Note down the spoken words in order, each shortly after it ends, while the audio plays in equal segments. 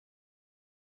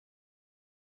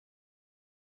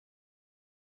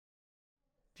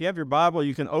If you have your Bible,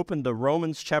 you can open to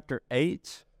Romans chapter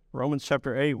 8. Romans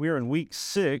chapter 8. We are in week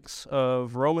 6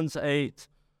 of Romans 8,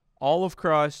 all of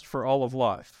Christ for all of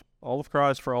life. All of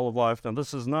Christ for all of life. Now,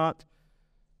 this is not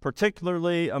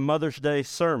particularly a Mother's Day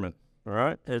sermon, all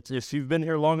right? If you've been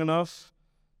here long enough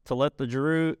to let the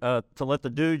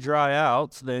dew dry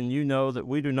out, then you know that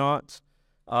we do not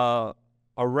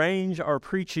arrange our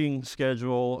preaching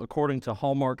schedule according to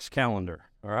Hallmark's calendar,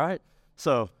 all right?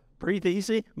 So breathe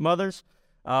easy, mothers.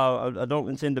 I don't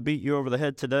intend to beat you over the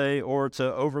head today or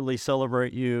to overly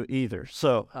celebrate you either.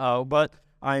 But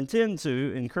I intend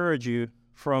to encourage you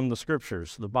from the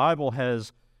Scriptures. The Bible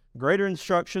has greater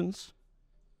instructions,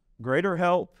 greater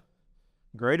help,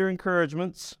 greater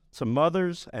encouragements to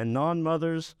mothers and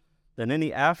non-mothers than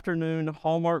any afternoon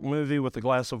Hallmark movie with a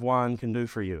glass of wine can do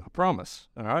for you. I promise,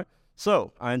 all right?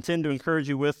 So I intend to encourage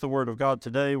you with the Word of God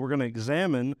today. We're going to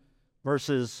examine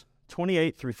verses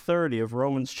 28 through 30 of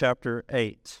Romans chapter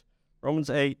 8. Romans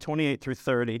 8, 28 through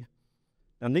 30.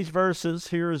 And these verses,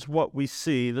 here is what we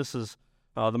see. This is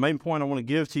the main point I want to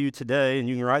give to you today, and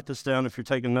you can write this down if you're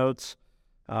taking notes.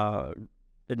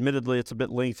 Admittedly, it's a bit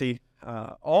lengthy.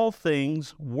 All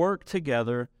things work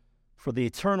together for the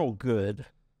eternal good.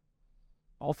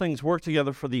 All things work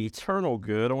together for the eternal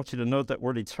good. I want you to note that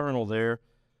word eternal there.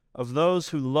 Of those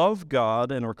who love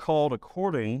God and are called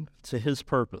according to His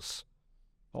purpose.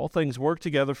 All things work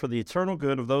together for the eternal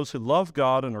good of those who love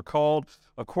God and are called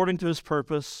according to His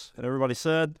purpose. And everybody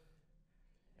said,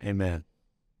 Amen.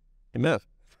 Amen.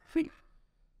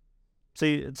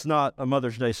 See, it's not a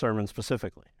Mother's Day sermon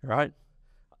specifically, right?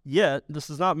 Yet, this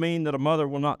does not mean that a mother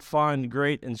will not find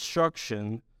great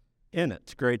instruction in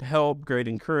it, great help, great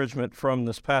encouragement from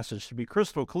this passage. To be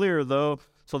crystal clear, though,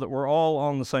 so that we're all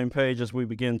on the same page as we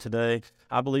begin today,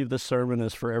 I believe this sermon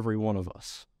is for every one of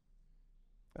us.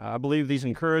 I believe these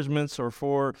encouragements are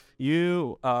for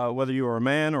you, whether you are a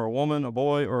man or a woman, a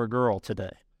boy or a girl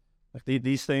today.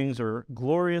 These things are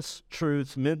glorious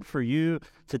truths meant for you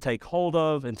to take hold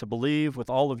of and to believe with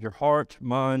all of your heart,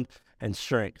 mind, and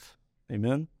strength.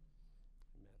 Amen?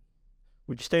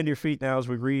 Would you stand to your feet now as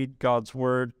we read God's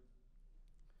Word?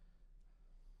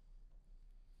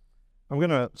 I'm going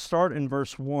to start in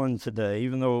verse 1 today,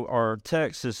 even though our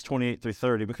text is 28 through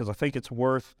 30, because I think it's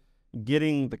worth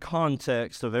getting the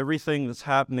context of everything that's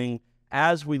happening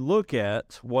as we look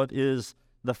at what is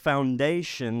the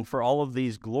foundation for all of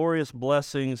these glorious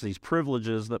blessings, these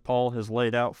privileges that Paul has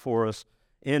laid out for us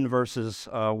in verses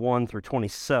 1 through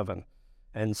 27.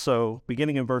 And so,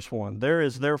 beginning in verse 1, there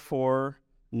is therefore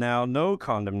now no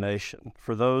condemnation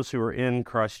for those who are in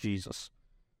Christ Jesus.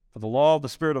 For the law of the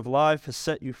Spirit of life has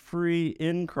set you free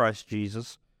in Christ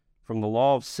Jesus from the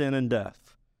law of sin and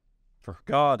death. For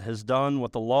God has done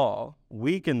what the law,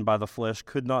 weakened by the flesh,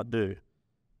 could not do,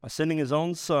 by sending His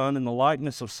own Son in the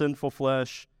likeness of sinful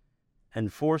flesh,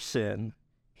 and for sin,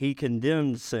 He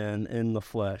condemned sin in the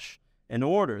flesh, in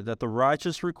order that the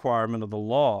righteous requirement of the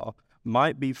law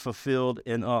might be fulfilled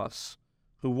in us,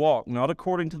 who walk not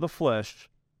according to the flesh,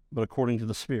 but according to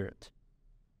the Spirit.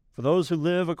 For those who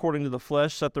live according to the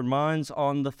flesh set their minds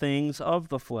on the things of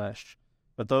the flesh,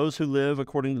 but those who live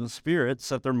according to the Spirit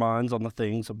set their minds on the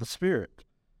things of the Spirit.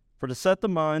 For to set the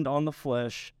mind on the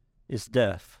flesh is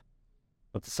death,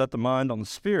 but to set the mind on the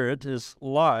Spirit is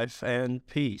life and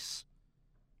peace.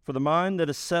 For the mind that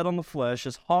is set on the flesh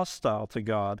is hostile to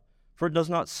God, for it does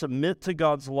not submit to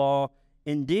God's law.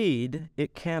 Indeed,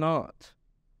 it cannot.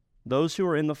 Those who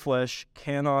are in the flesh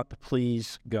cannot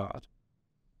please God.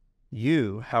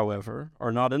 You, however,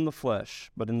 are not in the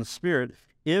flesh, but in the Spirit,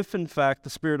 if in fact the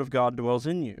Spirit of God dwells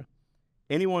in you.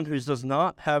 Anyone who does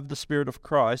not have the Spirit of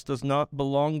Christ does not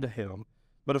belong to Him.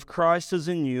 But if Christ is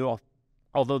in you,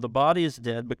 although the body is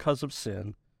dead because of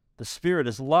sin, the Spirit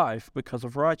is life because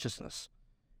of righteousness.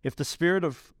 If the Spirit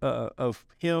of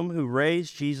Him who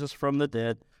raised Jesus from the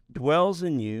dead dwells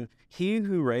in you, He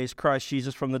who raised Christ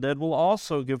Jesus from the dead will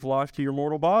also give life to your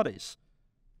mortal bodies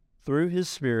through His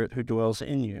Spirit who dwells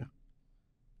in you.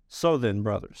 So then,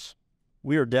 brothers,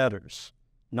 we are debtors,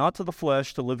 not to the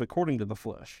flesh, to live according to the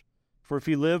flesh. For if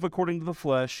you live according to the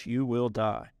flesh, you will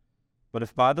die. But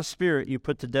if by the Spirit you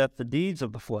put to death the deeds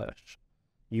of the flesh,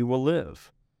 you will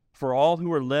live. For all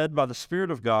who are led by the Spirit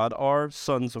of God are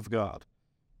sons of God.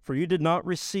 For you did not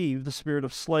receive the spirit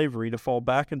of slavery to fall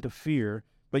back into fear,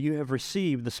 but you have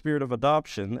received the Spirit of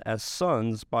adoption as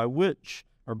sons, by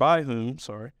whom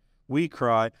we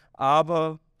cry,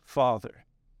 Abba, Father.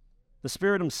 The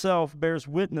Spirit Himself bears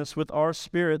witness with our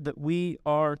spirit that we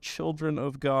are children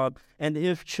of God, and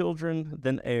if children,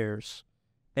 then heirs,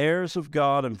 heirs of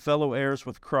God and fellow heirs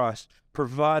with Christ,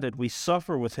 provided we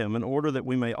suffer with Him in order that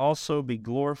we may also be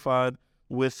glorified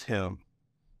with Him.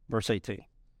 Verse 18.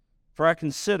 For I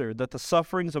consider that the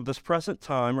sufferings of this present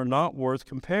time are not worth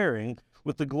comparing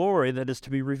with the glory that is to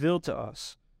be revealed to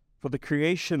us. For the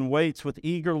creation waits with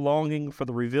eager longing for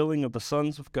the revealing of the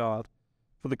sons of God.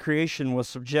 For the creation was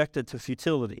subjected to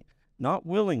futility, not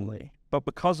willingly, but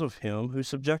because of him who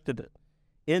subjected it,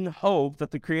 in hope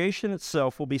that the creation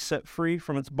itself will be set free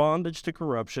from its bondage to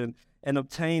corruption and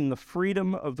obtain the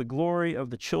freedom of the glory of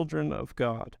the children of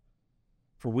God.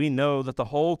 For we know that the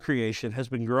whole creation has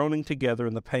been groaning together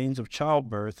in the pains of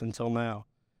childbirth until now.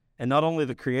 And not only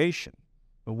the creation,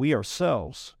 but we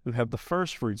ourselves, who have the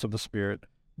first fruits of the Spirit,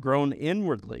 groan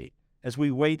inwardly as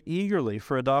we wait eagerly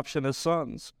for adoption as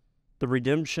sons, the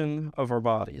redemption of our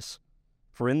bodies.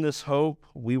 For in this hope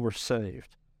we were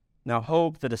saved. Now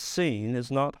hope that is seen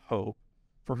is not hope,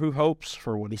 for who hopes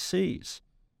for what he sees?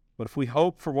 But if we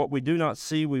hope for what we do not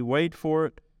see, we wait for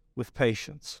it with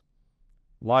patience.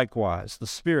 Likewise, the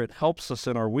Spirit helps us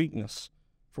in our weakness,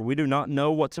 for we do not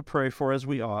know what to pray for as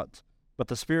we ought, but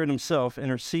the Spirit himself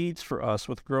intercedes for us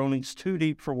with groanings too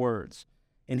deep for words.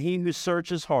 And he who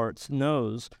searches hearts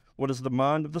knows what is the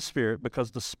mind of the Spirit,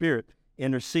 because the Spirit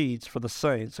intercedes for the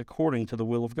saints according to the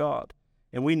will of God.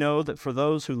 And we know that for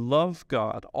those who love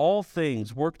God, all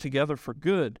things work together for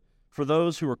good, for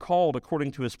those who are called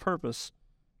according to his purpose.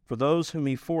 For those whom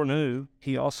he foreknew,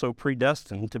 he also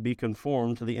predestined to be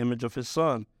conformed to the image of his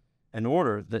Son, in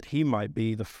order that he might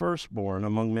be the firstborn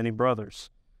among many brothers.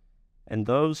 And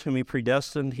those whom he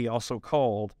predestined, he also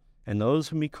called, and those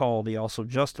whom he called, he also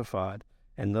justified,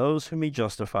 and those whom he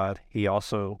justified, he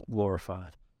also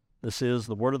glorified. This is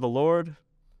the word of the Lord.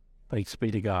 Thanks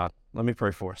be to God. Let me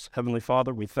pray for us. Heavenly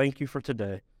Father, we thank you for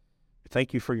today. We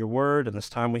thank you for your word and this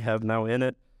time we have now in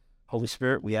it. Holy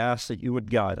Spirit, we ask that you would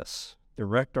guide us.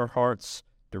 Direct our hearts,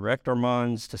 direct our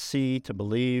minds to see, to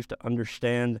believe, to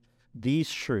understand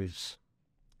these truths,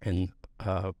 and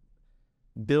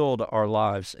build our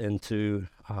lives into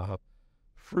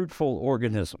fruitful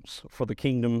organisms for the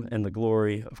kingdom and the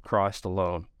glory of Christ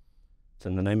alone. It's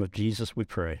in the name of Jesus we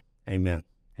pray. Amen.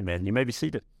 Amen. You may be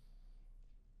seated.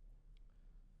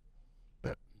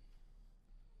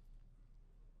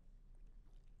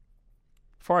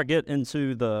 Before I get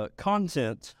into the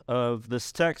content of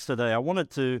this text today, I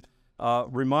wanted to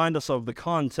remind us of the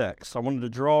context. I wanted to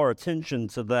draw our attention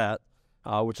to that,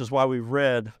 which is why we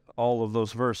read all of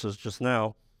those verses just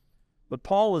now. But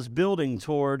Paul is building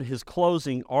toward his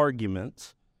closing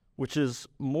argument, which is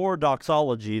more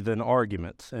doxology than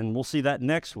argument, and we'll see that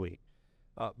next week.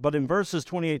 But in verses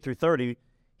 28 through 30,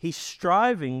 he's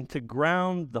striving to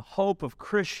ground the hope of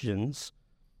Christians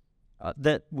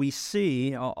that we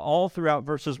see all throughout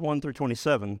verses 1 through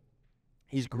 27.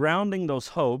 He's grounding those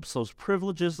hopes, those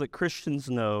privileges that Christians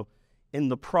know, in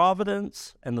the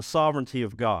providence and the sovereignty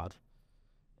of God.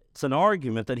 It's an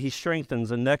argument that he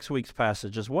strengthens in next week's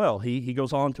passage as well. He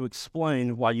goes on to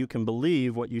explain why you can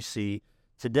believe what you see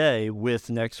today with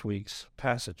next week's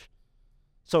passage.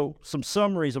 So, some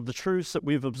summaries of the truths that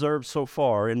we've observed so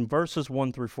far. In verses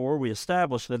 1 through 4, we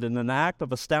establish that in an act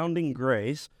of astounding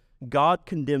grace, God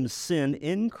condemns sin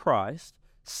in Christ,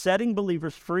 setting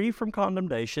believers free from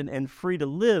condemnation and free to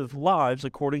live lives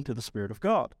according to the Spirit of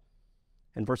God.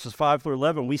 In verses 5 through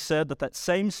 11, we said that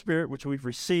same Spirit which we've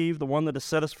received, the one that has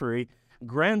set us free,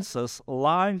 grants us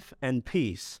life and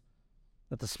peace,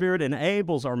 that the Spirit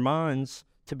enables our minds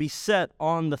to be set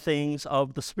on the things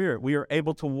of the Spirit. We are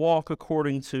able to walk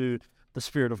according to the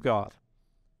Spirit of God.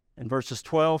 In verses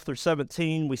 12 through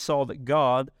 17, we saw that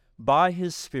God, by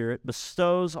his Spirit,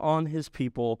 bestows on his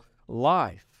people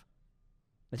life,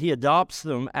 that he adopts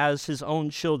them as his own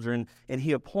children, and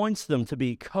he appoints them to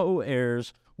be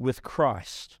co-heirs with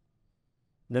Christ.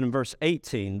 Then in verse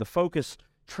 18, the focus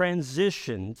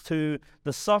transitioned to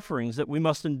the sufferings that we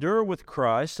must endure with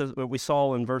Christ, as we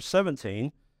saw in verse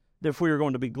 17, that if we are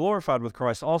going to be glorified with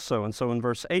Christ also. And so in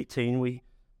verse 18,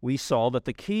 we saw that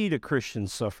the key to Christian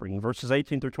suffering, verses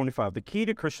 18 through 25, the key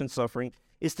to Christian suffering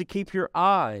is to keep your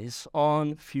eyes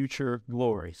on future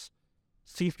glories.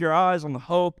 Keep your eyes on the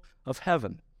hope of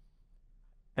heaven.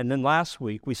 And then last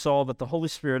week, we saw that the Holy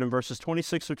Spirit in verses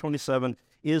 26 through 27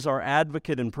 is our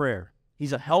advocate in prayer.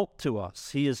 He's a help to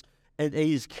us. He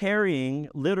is carrying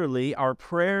literally our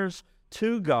prayers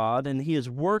to God, and he is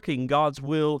working God's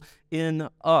will in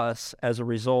us as a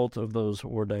result of those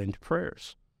ordained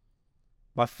prayers.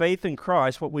 By faith in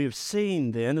Christ, what we have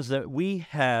seen then is that we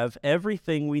have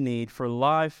everything we need for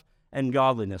life and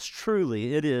godliness.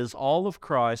 Truly, it is all of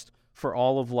Christ for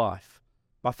all of life.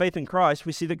 By faith in Christ,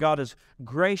 we see that God is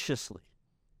graciously,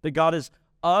 that God is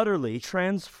utterly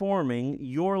transforming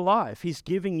your life. He's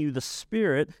giving you the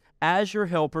Spirit as your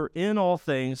helper in all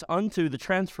things unto the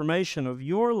transformation of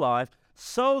your life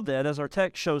so that, as our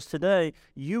text shows today,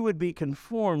 you would be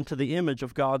conformed to the image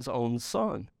of God's own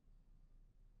Son.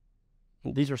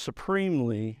 These are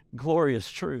supremely glorious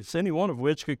truths, any one of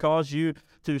which could cause you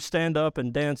to stand up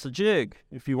and dance a jig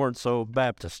if you weren't so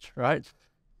Baptist, right?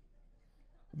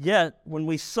 Yet, when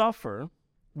we suffer,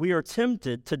 we are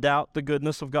tempted to doubt the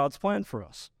goodness of God's plan for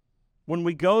us. When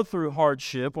we go through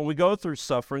hardship, when we go through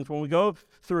sufferings, when we go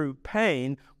through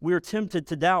pain, we are tempted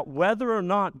to doubt whether or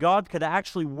not God could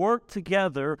actually work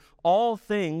together all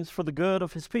things for the good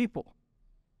of his people.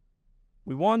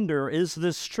 We wonder, is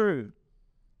this true?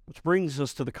 Which brings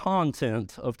us to the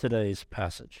content of today's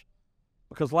passage.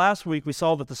 Because last week we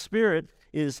saw that the Spirit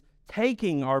is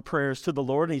taking our prayers to the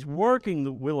Lord and he's working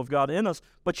the will of God in us,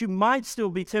 but you might still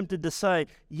be tempted to say,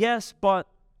 yes, but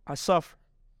I suffer.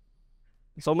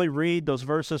 Let's only read those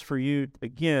verses for you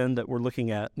again that we're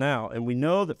looking at now. And we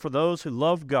know that for those who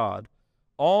love God,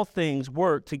 all things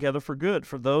work together for good,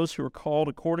 for those who are called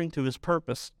according to his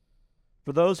purpose.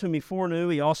 For those whom he foreknew,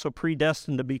 he also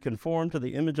predestined to be conformed to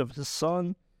the image of his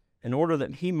Son, in order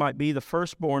that he might be the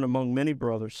firstborn among many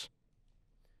brothers.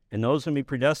 And those whom he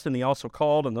predestined, he also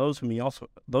called, and those whom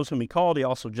he called, he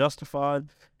also justified,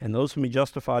 and those whom he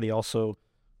justified, he also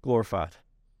glorified.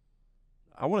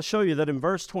 I want to show you that in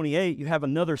verse 28, you have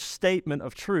another statement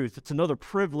of truth. It's another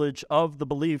privilege of the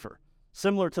believer,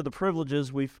 similar to the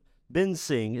privileges we've been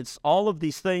seeing. It's all of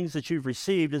these things that you've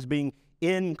received as being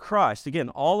in Christ. Again,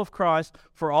 all of Christ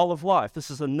for all of life.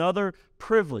 This is another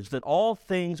privilege, that all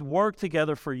things work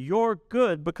together for your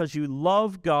good because you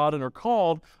love God and are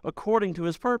called according to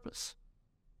his purpose.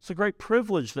 It's a great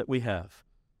privilege that we have.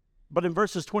 But in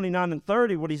verses 29 and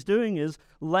 30, what he's doing is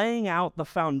laying out the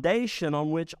foundation on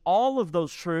which all of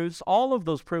those truths, all of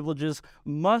those privileges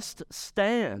must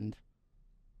stand.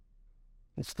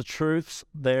 It's the truths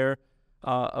there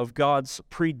of God's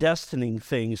predestining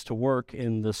things to work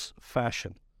in this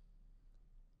fashion.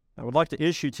 I would like to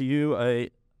issue to you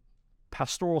a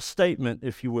pastoral statement,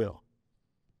 if you will.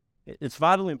 It's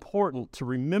vitally important to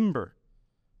remember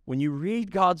when you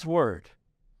read God's Word,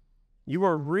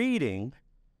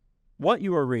 what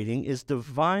you are reading is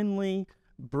divinely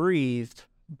breathed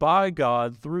by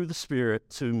God through the Spirit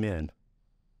to men,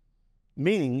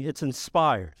 meaning it's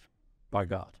inspired by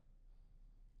God.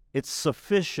 It's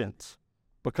sufficient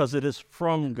because it is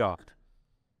from God.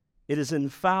 It is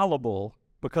infallible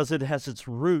because it has its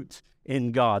root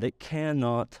in God. It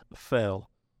cannot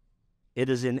fail. It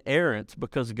is inerrant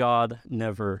because God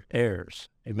never errs.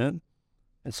 Amen?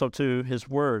 And so too, his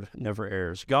word never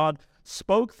errs. God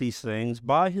spoke these things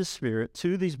by his Spirit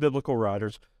to these biblical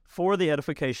writers for the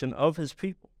edification of his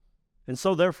people. And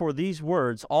so therefore these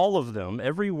words, all of them,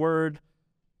 every word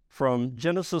from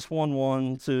Genesis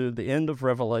 1:1 to the end of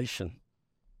Revelation,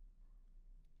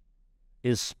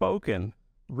 is spoken,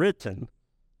 written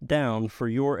down for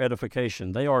your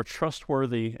edification. They are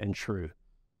trustworthy and true.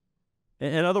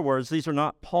 In other words, these are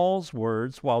not Paul's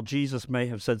words while Jesus may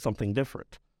have said something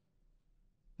different.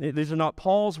 These are not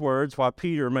Paul's words while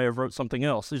Peter may have wrote something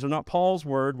else. These are not Paul's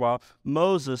word while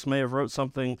Moses may have wrote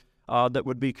something that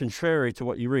would be contrary to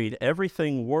what you read.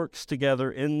 Everything works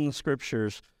together in the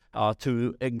Scriptures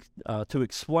to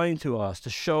explain to us, to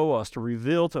show us, to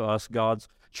reveal to us God's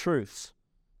truths.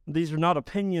 These are not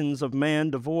opinions of man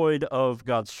devoid of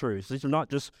God's truth. These are not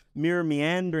just mere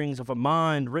meanderings of a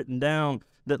mind written down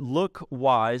that look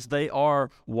wise. They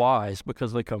are wise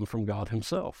because they come from God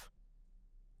himself.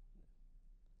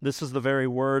 This is the very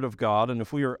word of God, and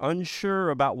if we are unsure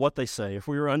about what they say, if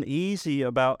we are uneasy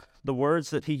about the words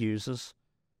that he uses,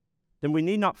 then we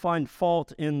need not find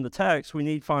fault in the text. We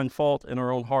need find fault in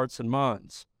our own hearts and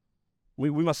minds.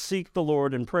 We must seek the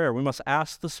Lord in prayer. We must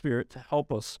ask the Spirit to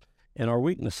help us in our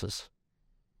weaknesses.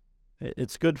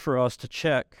 It's good for us to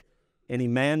check any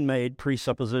man-made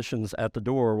presuppositions at the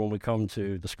door when we come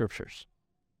to the Scriptures.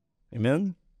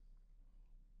 Amen?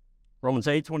 Romans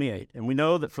 8:28, and we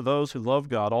know that for those who love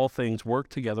God, all things work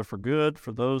together for good,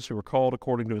 for those who are called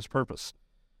according to his purpose.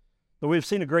 Though we have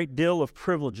seen a great deal of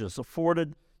privileges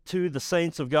afforded to the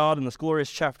saints of God in this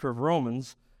glorious chapter of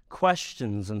Romans,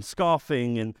 questions and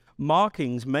scoffing and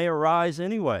mockings may arise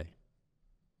anyway,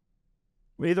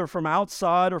 either from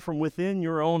outside or from within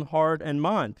your own heart and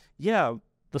mind. Yeah,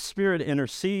 the Spirit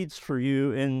intercedes for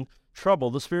you in trouble.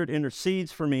 The Spirit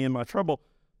intercedes for me in my trouble.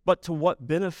 But to what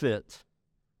benefit?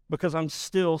 Because I'm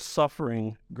still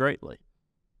suffering greatly.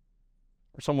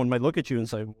 Or someone may look at you and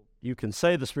say, you can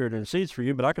say the Spirit intercedes for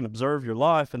you, but I can observe your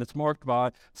life and it's marked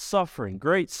by suffering,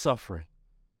 great suffering.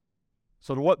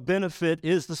 So to what benefit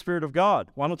is the Spirit of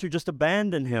God? Why don't you just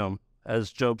abandon him,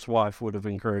 as Job's wife would have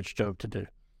encouraged Job to do?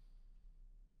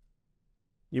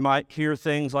 You might hear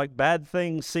things like bad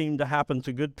things seem to happen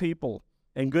to good people,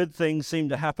 and good things seem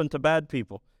to happen to bad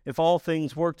people. If all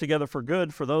things work together for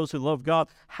good for those who love God,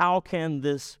 how can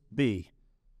this be?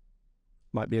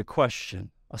 Might be a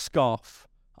question, a scoff,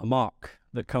 a mock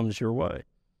that comes your way.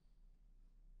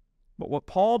 But what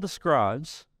Paul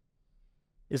describes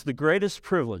is the greatest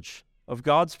privilege of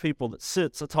God's people that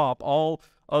sits atop all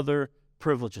other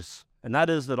privileges, and that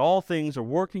is that all things are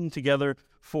working together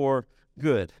for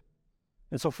good.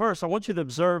 And so first, I want you to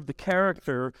observe the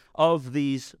character of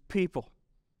these people.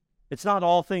 It's not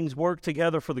all things work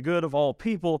together for the good of all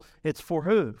people. It's for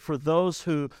who? For those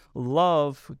who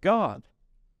love God.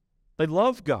 They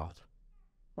love God,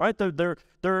 right?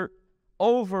 They're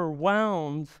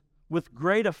overwhelmed with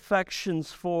great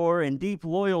affections for and deep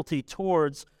loyalty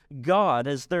towards God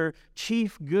as their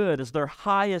chief good, as their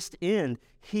highest end.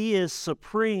 He is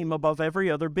supreme above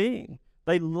every other being.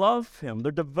 They love Him.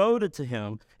 They're devoted to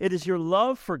Him. It is your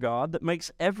love for God that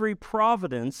makes every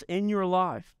providence in your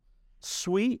life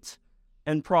sweet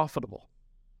and profitable.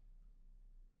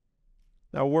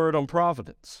 Now, a word on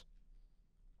providence.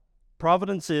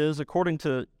 Providence is, according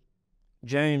to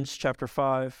James chapter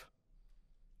 5,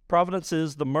 providence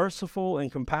is the merciful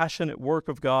and compassionate work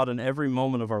of God in every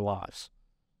moment of our lives.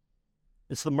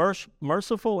 It's the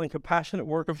merciful and compassionate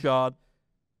work of God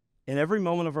in every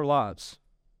moment of our lives.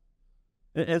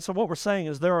 And so what we're saying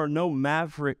is there are no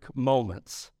maverick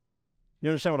moments. You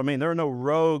understand what I mean? There are no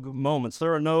rogue moments.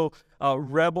 There are no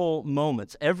rebel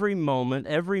moments. Every moment,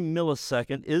 every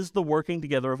millisecond is the working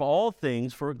together of all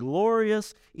things for a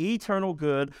glorious, eternal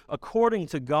good according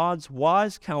to God's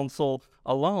wise counsel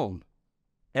alone.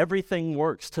 Everything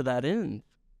works to that end.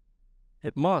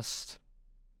 It must,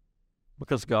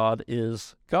 because God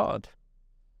is God.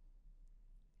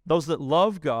 Those that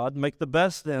love God make the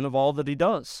best then of all that He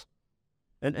does.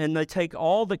 And they take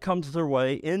all that comes their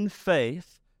way in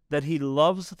faith that He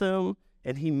loves them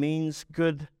and He means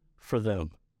good for them.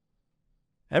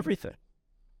 Everything.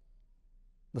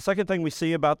 The second thing we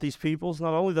see about these people is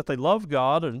not only that they love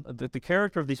God, and that the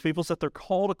character of these people is that they're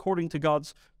called according to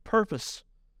God's purpose.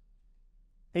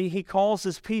 He calls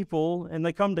His people and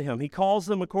they come to Him. He calls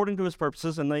them according to His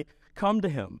purposes and they come to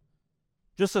Him.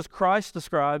 Just as Christ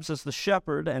describes as the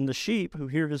shepherd and the sheep who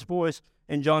hear His voice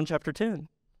in John chapter 10.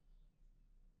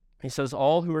 He says,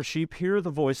 all who are sheep hear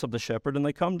the voice of the shepherd and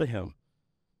they come to Him.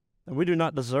 And we do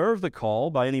not deserve the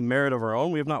call by any merit of our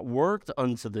own. We have not worked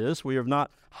unto this. We have not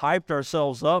hyped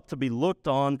ourselves up to be looked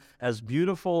on as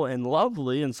beautiful and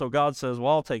lovely. And so God says,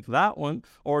 well, I'll take that one.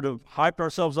 Or to hype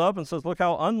ourselves up and says, look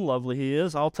how unlovely he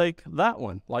is. I'll take that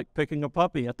one, like picking a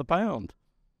puppy at the pound.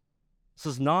 This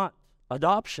is not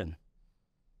adoption.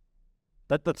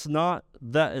 It's not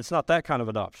that kind of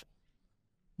adoption.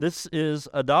 This is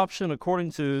adoption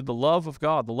according to the love of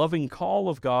God, the loving call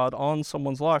of God on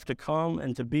someone's life to come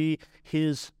and to be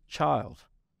His child.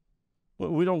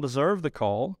 We don't deserve the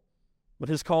call, but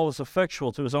His call is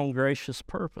effectual to His own gracious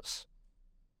purpose.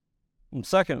 And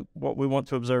second, what we want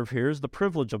to observe here is the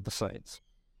privilege of the saints.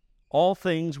 All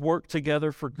things work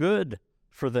together for good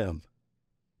for them.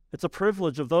 It's a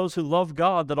privilege of those who love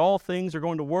God that all things are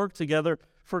going to work together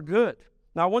for good.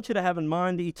 Now, I want you to have in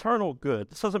mind eternal good.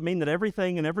 This doesn't mean that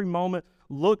everything in every moment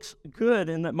looks good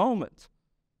in that moment.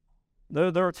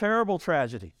 There are terrible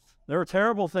tragedies. There are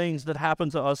terrible things that happen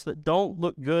to us that don't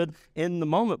look good in the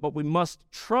moment, but we must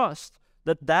trust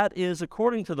that that is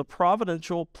according to the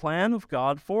providential plan of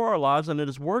God for our lives, and it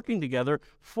is working together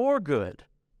for good,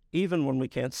 even when we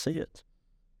can't see it.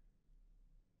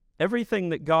 Everything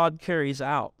that God carries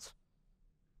out,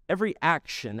 every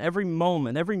action, every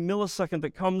moment, every millisecond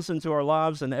that comes into our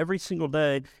lives and every single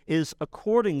day is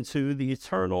according to the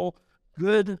eternal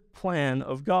good plan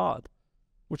of God,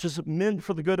 which is meant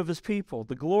for the good of His people,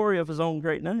 the glory of His own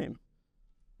great name.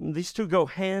 And these two go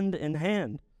hand in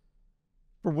hand.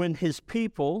 For when His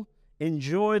people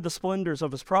enjoy the splendors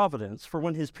of His providence, for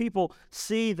when His people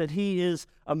see that He is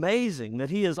amazing, that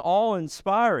He is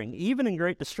awe-inspiring, even in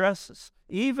great distresses,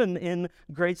 even in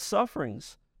great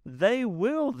sufferings, they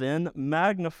will then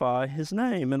magnify His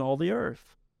name in all the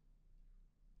earth.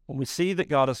 When we see that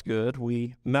God is good,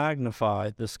 we magnify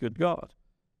this good God.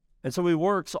 And so He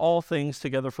works all things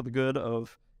together for the good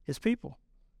of His people,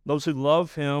 those who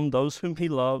love Him, those whom He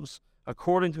loves,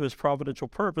 according to His providential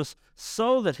purpose,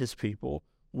 so that His people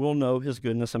will know His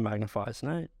goodness and magnify His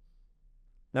name.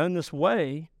 Now, in this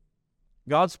way,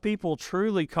 God's people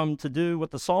truly come to do what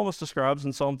the psalmist describes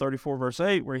in Psalm 34, verse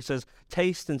 8, where he says,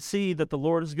 taste and see that the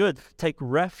Lord is good. Take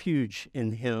refuge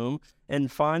in Him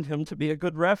and find Him to be a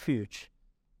good refuge.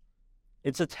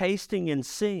 It's a tasting and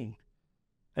seeing.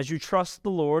 As you trust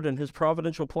the Lord and His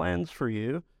providential plans for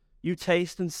you, You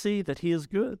taste and see that he is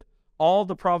good. All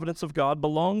the providence of God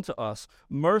belong to us.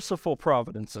 Merciful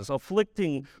providences,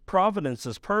 afflicting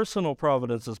providences, personal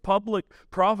providences, public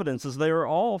providences, they are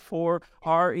all for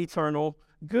our eternal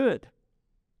good.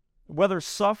 Whether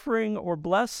suffering or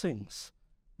blessings,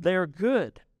 they are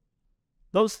good.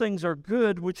 Those things are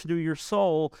good which do your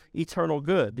soul eternal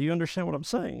good. Do you understand what I'm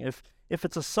saying? If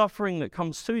it's a suffering that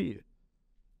comes to you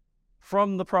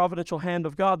from the providential hand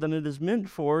of God, then it is meant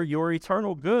for your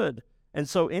eternal good. And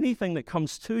so anything that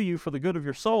comes to you for the good of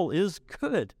your soul is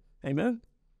good. Amen?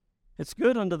 It's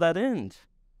good unto that end.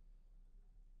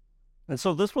 And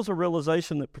so this was a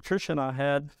realization that Patricia and I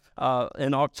had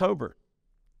in October.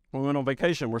 We went on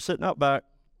vacation. We're sitting out back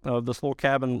of this little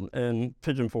cabin in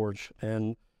Pigeon Forge,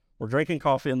 and we're drinking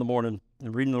coffee in the morning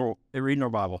and reading our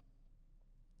Bible.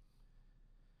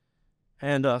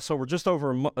 And so we're just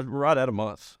over right at a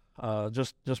month,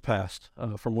 just passed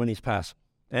from Winnie's passing.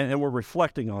 And we're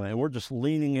reflecting on it, and we're just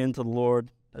leaning into the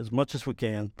Lord as much as we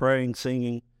can, praying,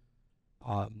 singing.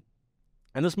 And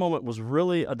this moment was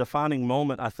really a defining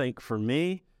moment, I think, for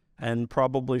me and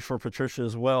probably for Patricia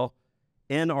as well,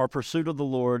 in our pursuit of the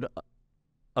Lord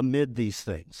amid these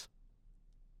things.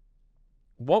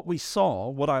 What we saw,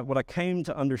 what I came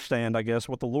to understand, I guess,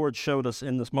 what the Lord showed us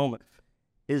in this moment,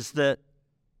 is that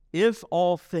if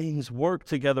all things work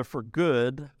together for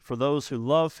good for those who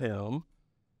love him,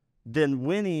 then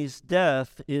Winnie's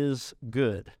death is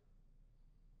good.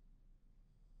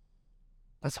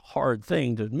 That's a hard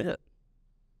thing to admit.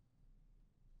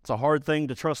 It's a hard thing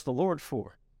to trust the Lord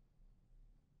for.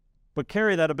 But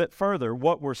carry that a bit further.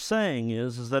 What we're saying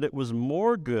is that it was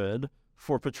more good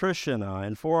for Patricia and I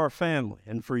and for our family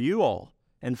and for you all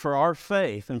and for our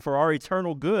faith and for our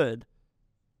eternal good.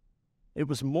 It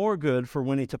was more good for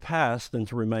Winnie to pass than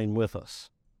to remain with us.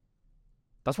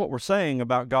 That's what we're saying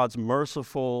about God's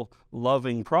merciful,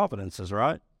 loving providences,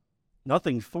 right?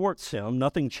 Nothing thwarts him.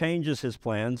 Nothing changes his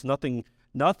plans. Nothing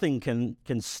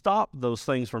can stop those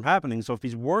things from happening. So if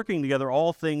he's working together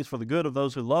all things for the good of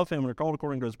those who love him and are called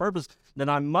according to his purpose, then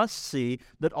I must see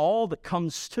that all that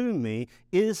comes to me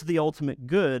is the ultimate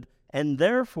good, and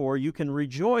therefore you can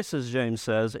rejoice, as James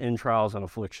says, in trials and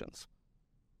afflictions.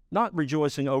 Not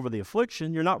rejoicing over the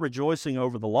affliction. You're not rejoicing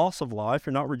over the loss of life.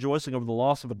 You're not rejoicing over the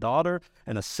loss of a daughter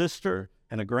and a sister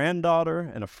and a granddaughter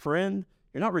and a friend.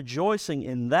 You're not rejoicing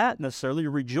in that necessarily.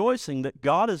 You're rejoicing that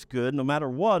God is good no matter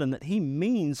what, and that he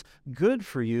means good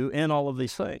for you in all of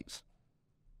these things.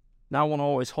 Now, I want to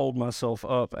always hold myself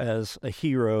up as a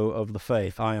hero of the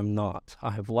faith. I am not.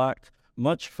 I have lacked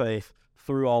much faith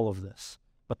through all of this.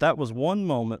 But that was one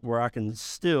moment where I can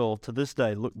still, to this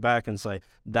day, look back and say,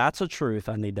 that's a truth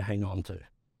I need to hang on to.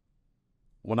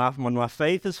 When my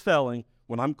faith is failing,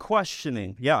 when I'm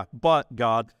questioning, but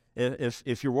God,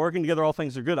 if you're working together, all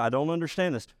things are good, I don't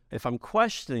understand this. If I'm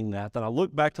questioning that, then I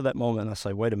look back to that moment and I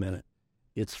say, wait a minute,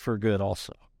 it's for good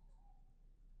also.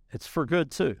 It's for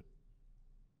good too.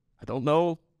 I don't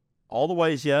know all the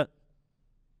ways yet,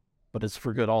 but it's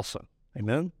for good also.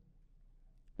 Amen?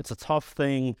 It's a tough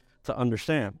thing to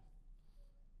understand.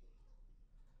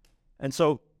 And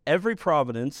so every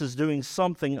providence is doing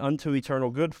something unto eternal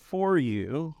good for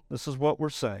you. This is what we're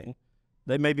saying.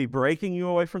 They may be breaking you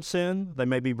away from sin. They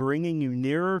may be bringing you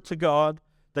nearer to God.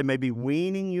 They may be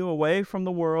weaning you away from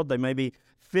the world. They may be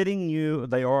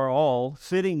they are all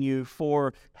fitting you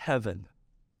for heaven.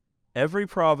 Every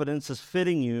providence is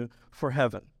fitting you for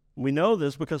heaven. We know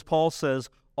this because Paul says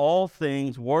all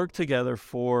things work together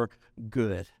for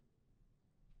good.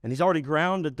 And he's already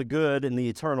grounded the good in the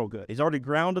eternal good. He's already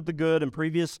grounded the good in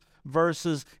previous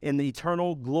verses in the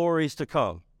eternal glories to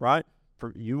come, right?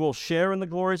 For you will share in the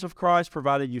glories of Christ,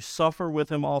 provided you suffer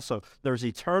with him also. There's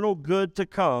eternal good to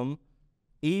come,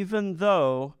 even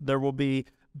though there will be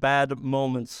bad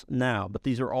moments now. But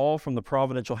these are all from the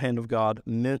providential hand of God,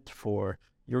 meant for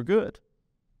your good.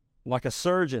 Like a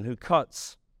surgeon who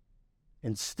cuts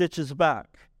and stitches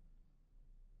back.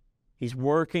 He's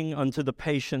working unto the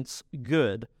patient's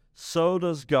good. So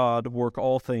does God work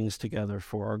all things together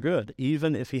for our good,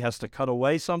 even if he has to cut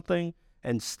away something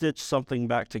and stitch something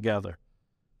back together.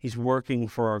 He's working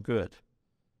for our good.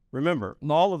 Remember,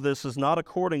 all of this is not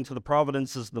according to the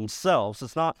providences themselves.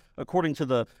 It's not according to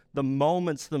the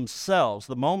moments themselves.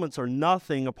 The moments are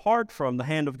nothing apart from the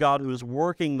hand of God who is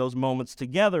working those moments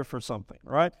together for something,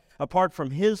 right? Apart from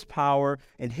his power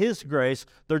and his grace,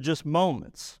 they're just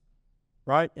moments.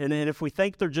 Right? And if we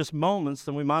think they're just moments,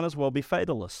 then we might as well be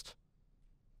fatalists.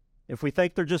 If we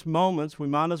think they're just moments, we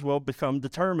might as well become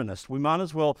determinists. We might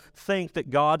as well think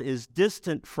that God is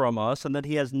distant from us and that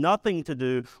he has nothing to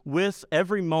do with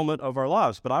every moment of our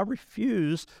lives. But I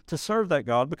refuse to serve that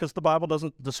God because the Bible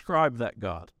doesn't describe that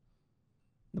God.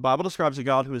 The Bible describes a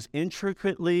God who is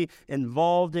intimately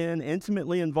involved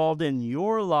in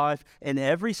your life in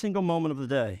every single moment of the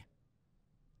day,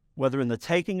 whether in the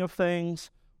taking of things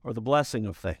or the blessing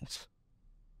of things.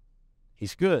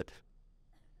 He's good.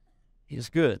 He is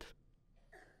good.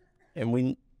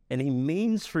 And he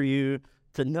means for you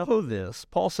to know this.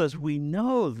 Paul says we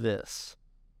know this.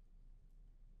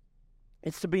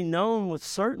 It's to be known with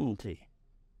certainty.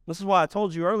 This is why I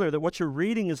told you earlier that what you're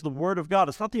reading is the Word of God.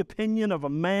 It's not the opinion of a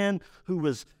man who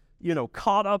was,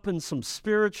 caught up in some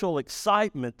spiritual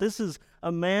excitement. This is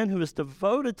a man who is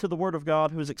devoted to the Word of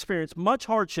God, who has experienced much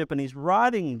hardship, and he's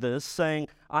writing this saying,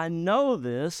 I know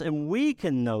this, and we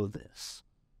can know this.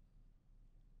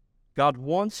 God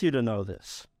wants you to know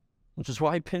this, which is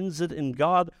why he pens it in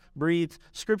God-breathed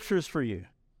scriptures for you.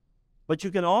 But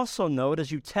you can also know it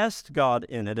as you test God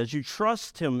in it, as you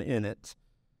trust him in it.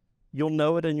 You'll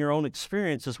know it in your own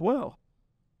experience as well,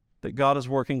 that God is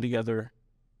working together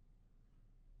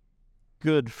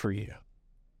good for you.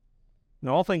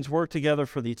 Now, all things work together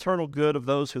for the eternal good of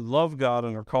those who love God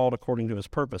and are called according to his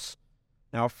purpose.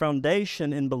 Now, our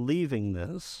foundation in believing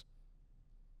this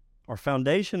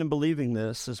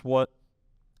is what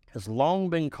has long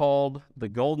been called the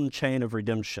golden chain of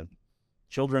redemption.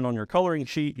 Children, on your coloring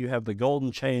sheet, you have the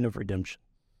golden chain of redemption.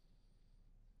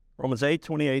 Romans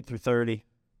 8:28 through 30.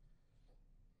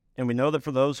 And we know that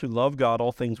for those who love God,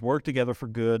 all things work together for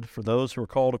good, for those who are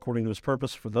called according to his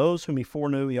purpose. For those whom he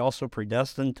foreknew, he also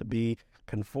predestined to be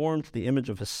conformed to the image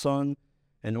of his Son,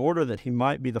 in order that he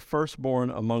might be the firstborn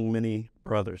among many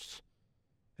brothers.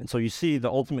 And so you see the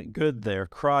ultimate good there.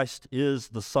 Christ is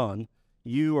the Son.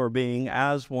 You are being,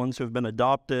 as ones who have been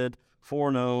adopted,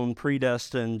 foreknown,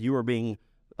 predestined, you are being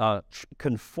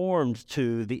conformed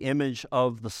to the image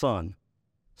of the Son,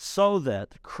 so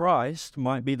that Christ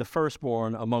might be the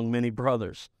firstborn among many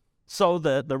brothers, so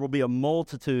that there will be a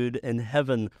multitude in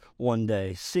heaven one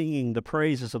day singing the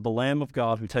praises of the Lamb of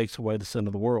God who takes away the sin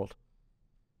of the world.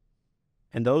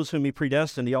 And those whom he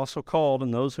predestined, he also called,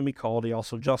 and those whom he called, he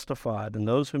also justified, and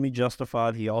those whom he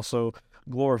justified, he also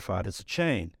glorified. It's a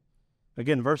chain.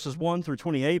 Again, verses 1 through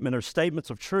 28 are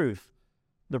statements of truth,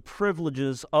 the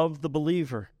privileges of the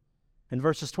believer. And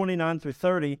verses 29 through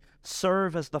 30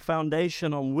 serve as the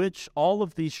foundation on which all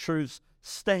of these truths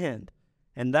stand.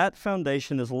 And that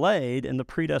foundation is laid in the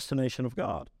predestination of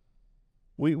God.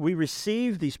 We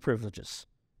receive these privileges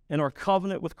in our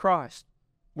covenant with Christ.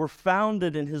 We're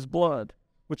founded in his blood,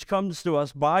 which comes to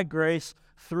us by grace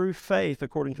through faith,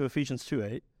 according to Ephesians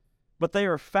 2:8. But they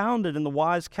are founded in the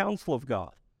wise counsel of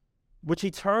God, which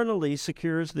eternally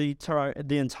secures the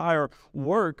entire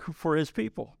work for his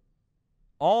people.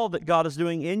 All that God is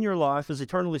doing in your life is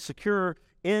eternally secure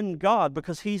in God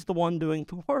because he's the one doing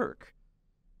the work.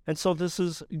 And so this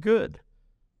is good.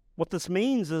 What this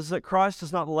means is that Christ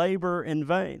does not labor in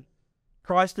vain.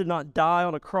 Christ did not die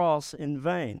on a cross in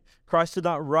vain. Christ did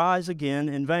not rise again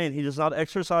in vain. He does not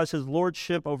exercise his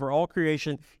lordship over all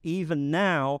creation even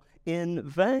now in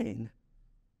vain.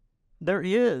 There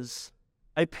is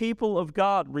a people of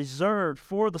God reserved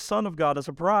for the Son of God as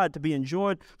a bride to be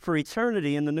enjoyed for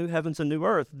eternity in the new heavens and new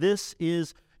earth. This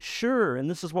is sure, and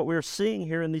this is what we're seeing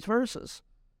here in these verses.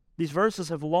 These verses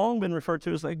have long been referred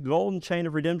to as the golden chain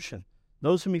of redemption.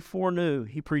 Those whom he foreknew,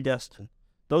 he predestined.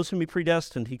 Those whom he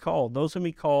predestined, he called. Those whom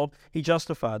he called, he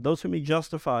justified. Those whom he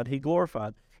justified, he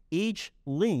glorified. Each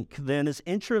link then is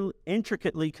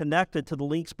intricately connected to the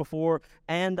links before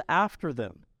and after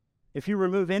them. If you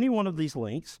remove any one of these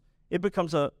links, it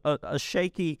becomes a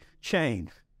shaky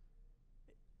chain.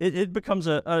 It becomes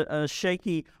a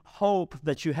shaky hope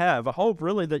that you have, a hope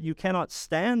really that you cannot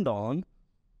stand on.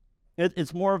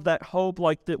 It's more of that hope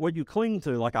like that what you cling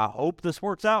to, like I hope this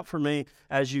works out for me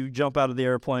as you jump out of the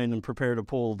airplane and prepare to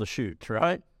pull the chute,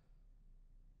 right?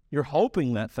 You're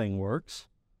hoping that thing works,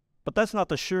 but that's not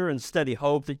the sure and steady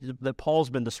hope that Paul's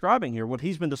been describing here. What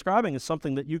he's been describing is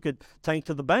something that you could take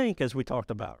to the bank, as we talked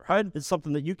about, right? It's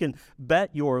something that you can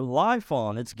bet your life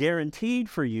on. It's guaranteed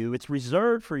for you. It's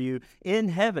reserved for you in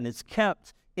heaven. It's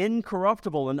kept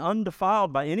incorruptible and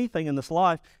undefiled by anything in this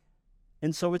life,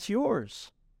 and so it's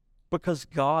yours because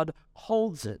God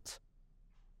holds it.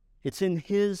 It's in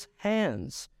his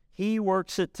hands. He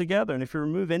works it together, and if you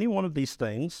remove any one of these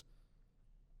things,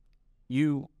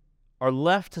 you are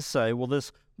left to say, well,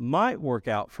 this might work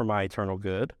out for my eternal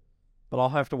good, but I'll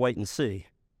have to wait and see.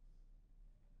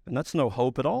 And that's no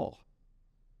hope at all.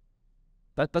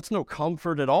 That's no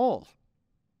comfort at all.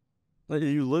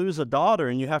 You lose a daughter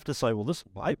and you have to say, well, this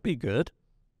might be good.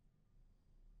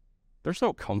 There's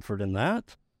no comfort in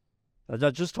that. As I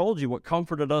just told you, what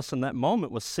comforted us in that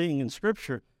moment was seeing in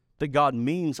Scripture that God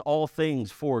means all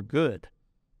things for good.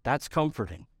 That's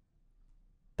comforting.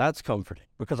 That's comforting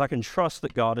because I can trust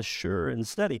that God is sure and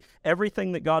steady.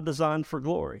 Everything that God designed for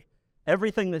glory,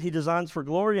 everything that he designs for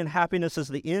glory and happiness as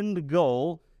the end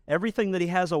goal, everything that he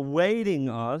has awaiting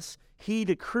us, he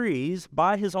decrees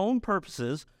by his own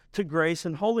purposes to grace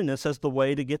and holiness as the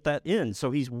way to get that in.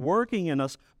 So he's working in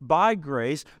us by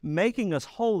grace, making us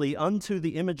holy unto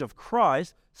the image of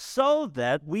Christ, so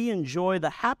that we enjoy the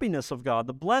happiness of God,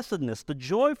 the blessedness, the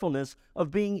joyfulness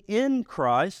of being in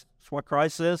Christ. That's why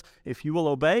Christ says, if you will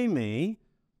obey me,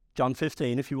 John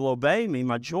 15, if you will obey me,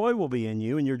 my joy will be in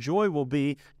you, and your joy will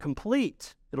be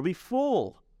complete. It'll be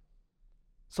full.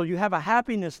 So you have a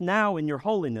happiness now in your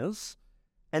holiness,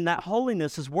 and that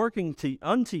holiness is working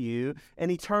unto you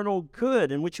an eternal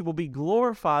good in which you will be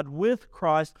glorified with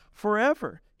Christ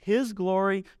forever. His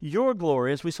glory, your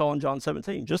glory, as we saw in John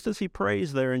 17, just as he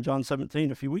prays there in John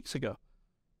 17 a few weeks ago.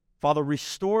 Father,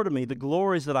 restore to me the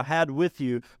glories that I had with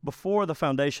you before the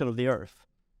foundation of the earth.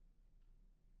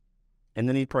 And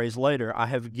then he prays later, I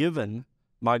have given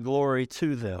my glory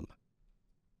to them.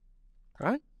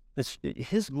 Right?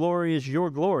 His glory is your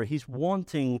glory. He's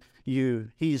wanting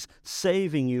you. He's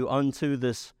saving you unto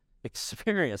this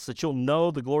experience that you'll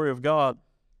know the glory of God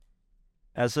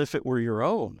as if it were your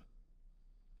own.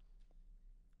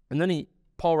 And then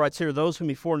Paul writes here, those whom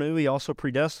he foreknew, he also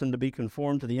predestined to be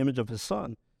conformed to the image of his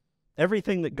Son.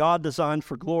 Everything that God designed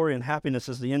for glory and happiness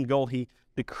as the end goal, he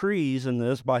decrees in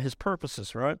this by his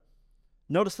purposes, right?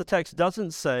 Notice the text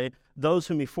doesn't say those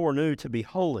whom he foreknew to be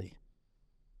holy.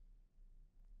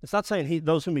 It's not saying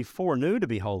those whom he foreknew to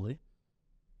be holy.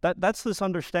 That's this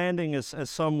understanding as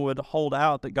some would hold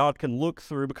out that God can look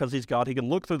through, because he's God, he can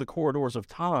look through the corridors of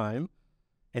time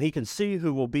and he can see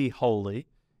who will be holy,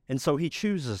 and so he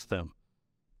chooses them.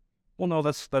 Well, no,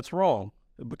 that's wrong,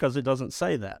 because it doesn't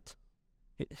say that.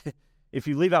 If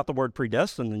you leave out the word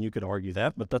predestined, then you could argue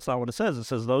that, but that's not what it says. It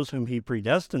says those whom he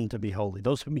predestined to be holy,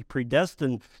 those whom he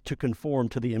predestined to conform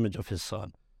to the image of his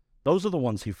Son. Those are the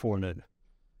ones he foreknew.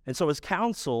 And so his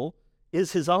counsel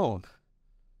is his own.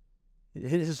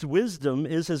 His wisdom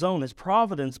is his own. His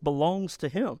providence belongs to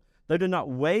him. They do not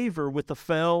waver with the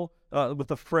frail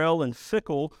and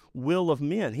fickle will of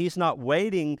men. He's not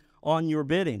waiting on your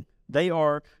bidding. They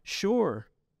are sure.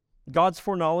 God's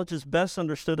foreknowledge is best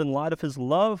understood in light of his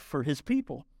love for his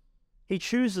people. He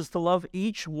chooses to love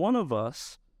each one of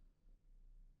us.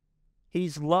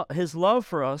 His love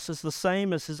for us is the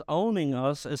same as his owning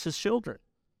us as his children.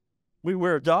 We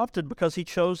were adopted because he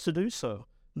chose to do so.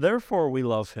 Therefore, we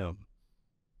love him.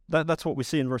 That's what we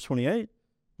see in verse 28.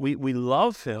 We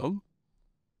love him.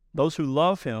 Those who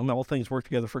love him, all things work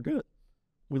together for good.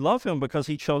 We love him because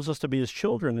he chose us to be his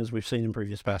children, as we've seen in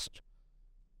previous passage.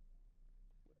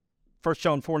 1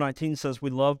 John 4:19 says we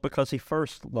love because he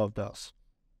first loved us.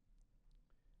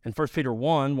 In 1 Peter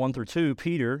 1:1-2,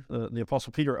 Peter, the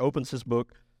Apostle Peter, opens his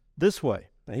book this way.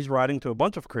 Now, he's writing to a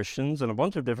bunch of Christians in a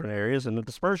bunch of different areas in the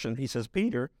dispersion. He says,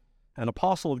 Peter, an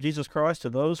apostle of Jesus Christ, to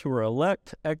those who are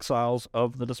elect exiles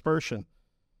of the dispersion,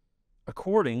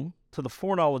 according to the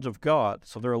foreknowledge of God.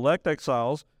 So they're elect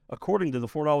exiles according to the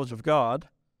foreknowledge of God,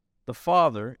 the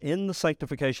Father, in the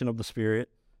sanctification of the Spirit,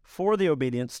 for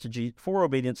obedience to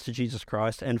Jesus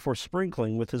Christ, and for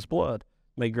sprinkling with his blood.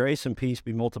 May grace and peace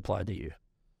be multiplied to you.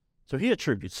 So he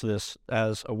attributes this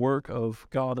as a work of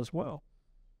God as well.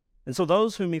 And so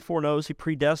those whom he foreknows, he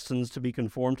predestines to be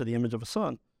conformed to the image of a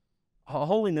Son.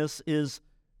 Holiness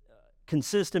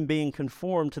consists in being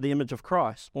conformed to the image of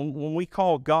Christ. When we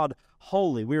call God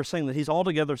holy, we are saying that he's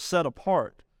altogether set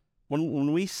apart.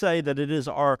 When we say that it is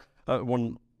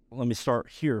let me start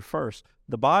here first.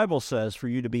 The Bible says for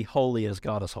you to be holy as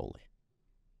God is holy.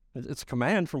 It's a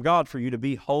command from God for you to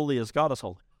be holy as God is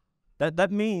holy.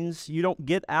 That means you don't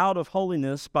get out of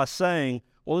holiness by saying,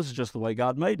 well, this is just the way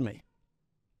God made me.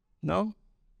 No,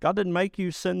 God didn't make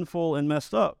you sinful and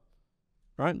messed up,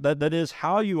 right? That is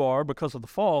how you are because of the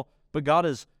fall, but God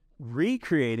is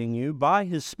recreating you by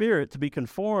his Spirit to be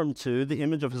conformed to the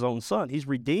image of his own Son. He's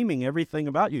redeeming everything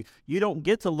about you. You don't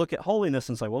get to look at holiness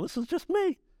and say, well, this is just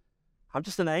me. I'm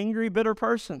just an angry, bitter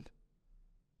person.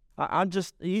 I'm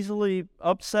just easily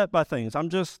upset by things. I'm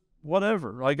just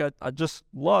whatever. Like I just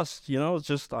lust, it's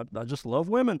just, I just love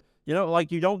women.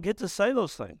 Like you don't get to say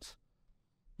those things.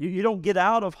 You don't get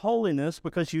out of holiness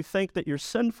because you think that your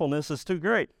sinfulness is too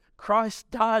great.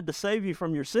 Christ died to save you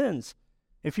from your sins.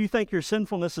 If you think your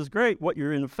sinfulness is great, what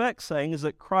you're in effect saying is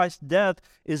that Christ's death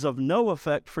is of no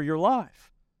effect for your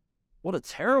life. What a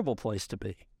terrible place to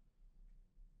be.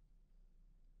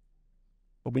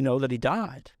 But we know that he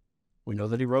died. We know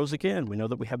that he rose again. We know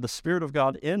that we have the Spirit of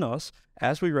God in us,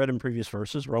 as we read in previous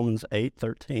verses, Romans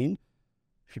 8:13.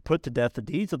 If you put to death the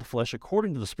deeds of the flesh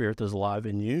according to the Spirit that is alive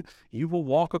in you, you will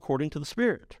walk according to the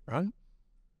Spirit, right?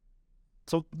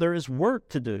 So there is work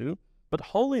to do, but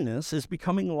holiness is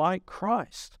becoming like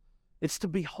Christ. It's to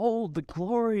behold the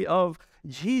glory of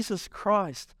Jesus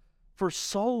Christ for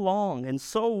so long and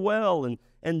so well,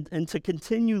 and to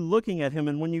continue looking at him.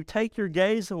 And when you take your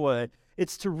gaze away,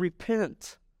 it's to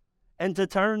repent and to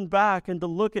turn back and to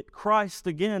look at Christ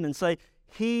again and say,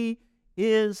 he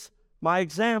is my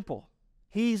example.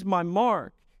 He's my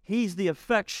mark. He's the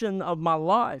affection of my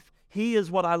life. He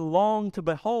is what I long to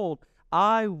behold.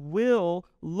 I will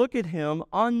look at him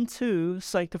unto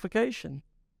sanctification.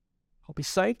 I'll be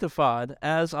sanctified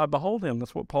as I behold him.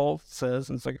 That's what Paul says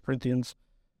in 2 Corinthians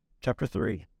chapter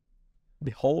 3.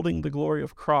 Beholding the glory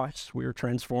of Christ, we are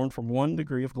transformed from one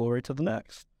degree of glory to the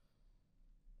next.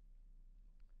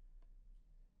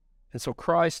 And so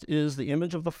Christ is the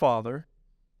image of the Father.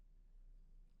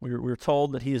 We're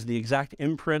told that he is the exact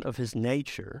imprint of his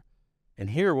nature. And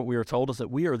here what we are told is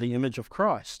that we are the image of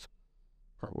Christ.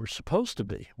 Or we're supposed to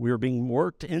be. We are being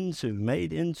worked into,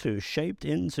 made into, shaped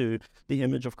into the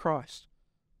image of Christ.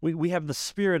 We have the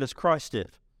Spirit as Christ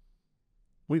did.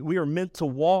 We are meant to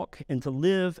walk and to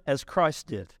live as Christ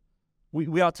did.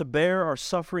 We ought to bear our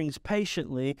sufferings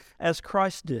patiently as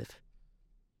Christ did.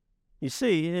 You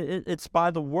see, it's by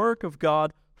the work of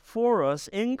God for us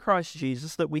in Christ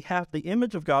Jesus that we have the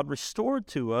image of God restored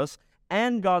to us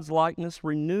and God's likeness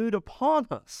renewed upon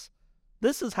us.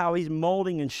 This is how he's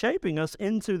molding and shaping us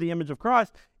into the image of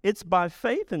Christ. It's by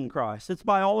faith in Christ. It's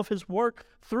by all of his work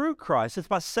through Christ. It's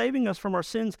by saving us from our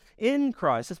sins in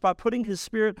Christ. It's by putting his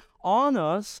Spirit on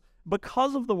us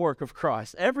because of the work of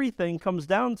Christ. Everything comes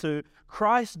down to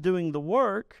Christ doing the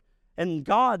work and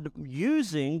God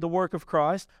using the work of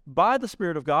Christ by the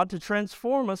Spirit of God to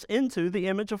transform us into the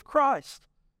image of Christ.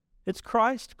 It's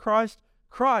Christ, Christ,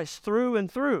 Christ through and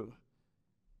through.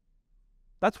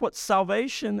 That's what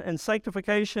salvation and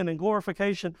sanctification and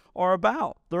glorification are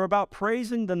about. They're about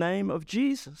praising the name of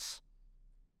Jesus.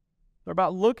 They're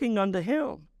about looking unto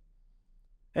him.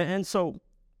 And so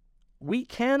we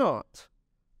cannot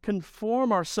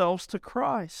conform ourselves to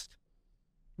Christ.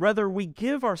 Rather, we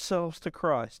give ourselves to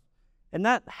Christ. And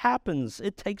that happens.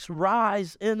 It takes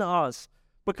rise in us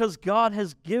because God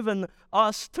has given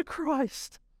us to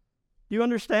Christ. Do you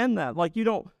understand that? Like you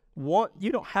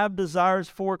don't have desires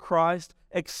for Christ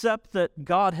except that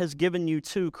God has given you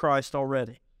to Christ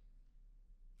already.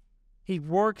 He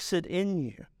works it in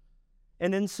you.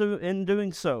 And in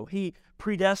doing so, he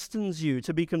predestines you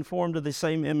to be conformed to the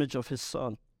same image of his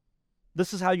Son.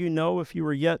 This is how you know if you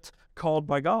are yet called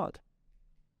by God.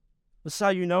 This is how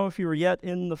you know if you are yet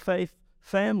in the faith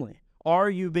family. Are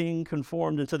you being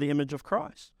conformed into the image of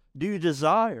Christ? Do you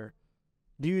desire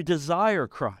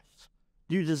Christ?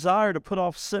 Do you desire to put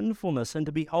off sinfulness and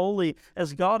to be holy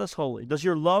as God is holy? Does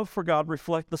your love for God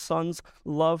reflect the Son's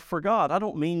love for God? I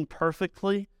don't mean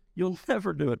perfectly. You'll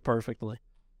never do it perfectly.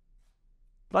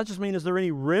 But I just mean, is there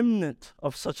any remnant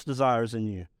of such desires in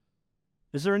you?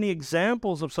 Is there any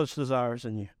examples of such desires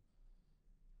in you?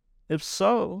 If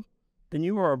so, then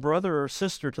you are a brother or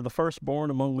sister to the firstborn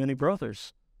among many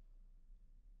brothers.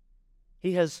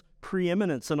 He has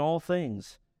preeminence in all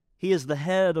things. He is the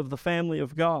head of the family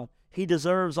of God. He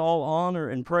deserves all honor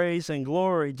and praise and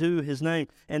glory due his name.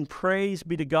 And praise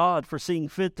be to God for seeing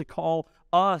fit to call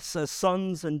us as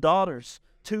sons and daughters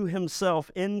to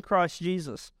himself in Christ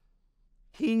Jesus.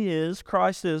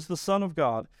 Christ is the Son of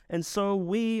God. And so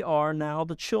we are now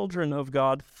the children of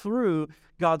God through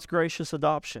God's gracious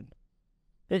adoption.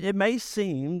 It may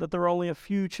seem that there are only a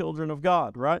few children of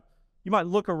God, right? You might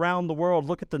look around the world,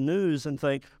 look at the news and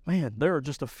think, man, there are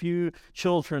just a few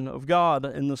children of God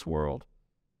in this world.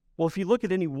 Well, if you look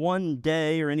at any one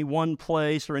day or any one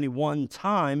place or any one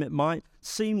time, it might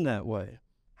seem that way.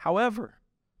 However,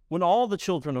 when all the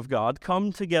children of God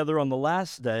come together on the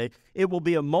last day, it will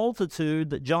be a multitude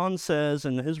that John says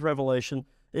in his revelation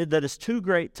that is too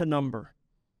great to number.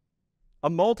 A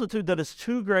multitude that is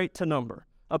too great to number.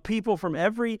 A people from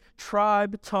every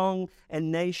tribe, tongue,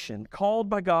 and nation, called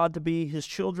by God to be his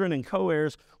children and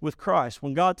co-heirs with Christ.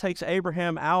 When God takes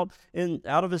Abraham out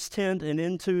of his tent and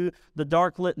into the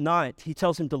dark lit night, he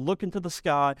tells him to look into the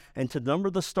sky and to number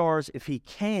the stars if he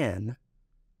can,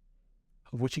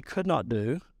 of which he could not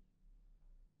do.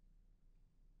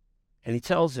 And he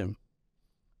tells him,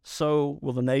 so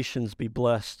will the nations be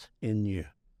blessed in you.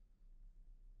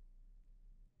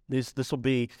 This will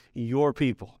be your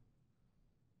people.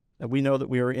 And we know that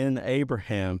we are in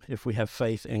Abraham if we have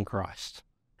faith in Christ.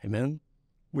 Amen?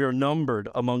 We are numbered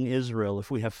among Israel if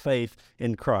we have faith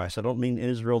in Christ. I don't mean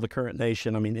Israel, the current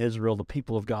nation. I mean Israel, the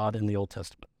people of God in the Old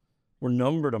Testament. We're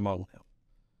numbered among them.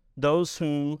 Those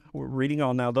whom, we're reading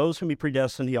on now, those whom he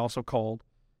predestined, he also called.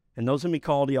 And those whom he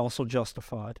called, he also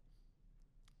justified.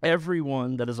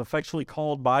 Everyone that is effectually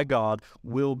called by God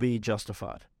will be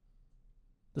justified.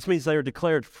 This means they are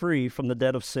declared free from the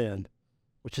debt of sin,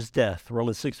 which is death.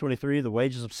 Romans 6:23, the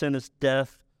wages of sin is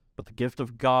death, but the gift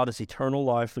of God is eternal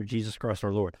life through Jesus Christ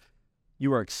our Lord.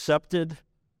 You are accepted,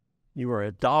 you are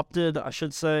adopted, I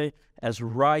should say, as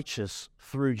righteous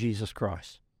through Jesus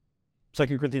Christ.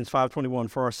 2 Corinthians 5:21,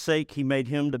 for our sake he made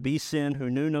him to be sin who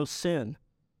knew no sin,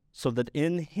 so that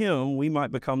in him we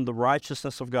might become the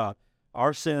righteousness of God.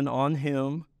 Our sin on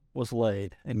him was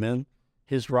laid. Amen.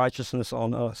 His righteousness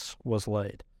on us was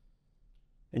laid.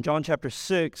 In John chapter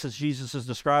 6, as Jesus is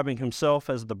describing himself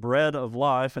as the bread of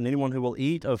life, and anyone who will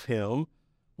eat of him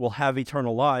will have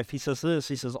eternal life, he says this,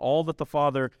 he says, all that the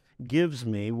Father gives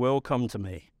me will come to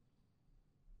me.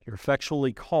 You're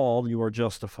effectually called, you are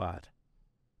justified.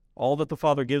 All that the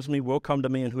Father gives me will come to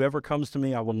me, and whoever comes to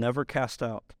me I will never cast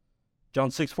out. John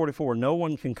 6:44, no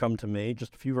one can come to me,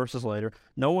 just a few verses later,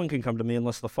 no one can come to me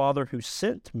unless the Father who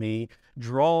sent me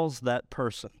draws that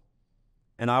person,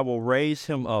 and I will raise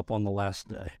him up on the last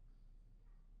day.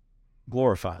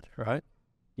 Glorified, right?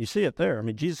 You see it there. I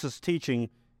mean, Jesus is teaching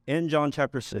in John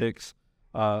chapter 6,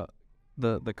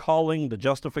 the calling, the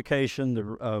justification,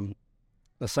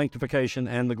 the sanctification,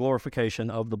 and the glorification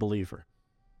of the believer.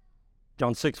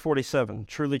 John 6:47,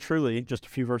 truly, truly, just a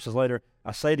few verses later,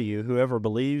 I say to you, whoever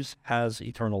believes has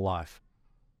eternal life.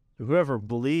 Whoever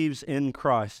believes in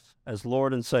Christ as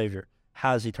Lord and Savior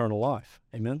has eternal life.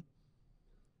 Amen?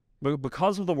 But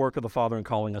because of the work of the Father in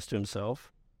calling us to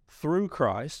himself, through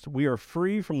Christ, we are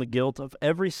free from the guilt of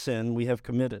every sin we have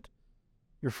committed.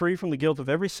 You're free from the guilt of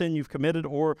every sin you've committed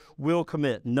or will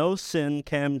commit. No sin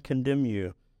can condemn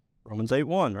you. Romans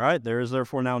 8:1, right? There is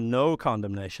therefore now no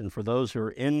condemnation for those who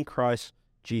are in Christ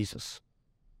Jesus.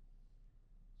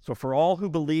 So for all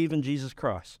who believe in Jesus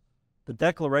Christ, the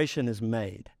declaration is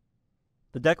made.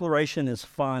 The declaration is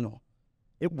final.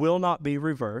 It will not be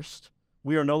reversed.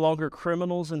 We are no longer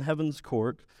criminals in heaven's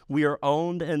court. We are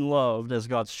owned and loved as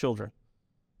God's children.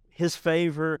 His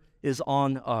favor is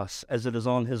on us as it is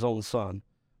on his own Son.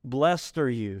 Blessed are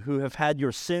you who have had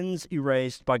your sins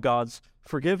erased by God's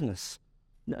forgiveness.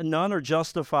 None are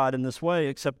justified in this way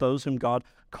except those whom God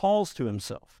calls to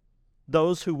himself.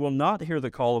 Those who will not hear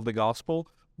the call of the gospel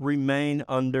remain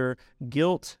under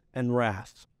guilt and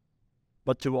wrath.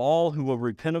 But to all who will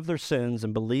repent of their sins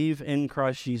and believe in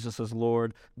Christ Jesus as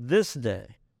Lord, this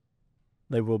day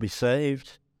they will be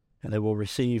saved and they will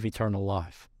receive eternal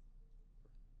life.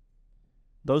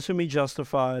 Those whom he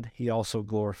justified, he also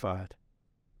glorified.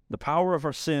 The power of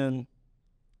our sin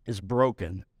is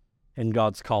broken in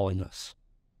God's calling us.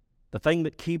 The thing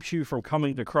that keeps you from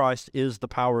coming to Christ is the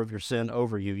power of your sin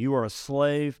over you. You are a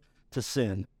slave to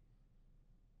sin.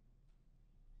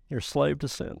 You're a slave to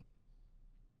sin.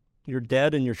 You're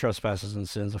dead in your trespasses and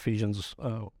sins, Ephesians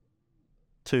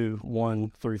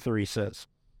 2:1-3 says.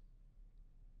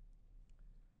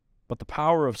 But the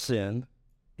power of sin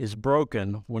is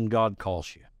broken when God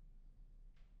calls you.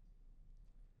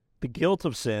 The guilt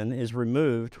of sin is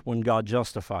removed when God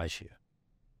justifies you.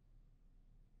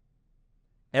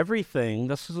 Everything,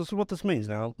 this is what this means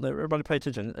now, everybody pay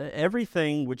attention.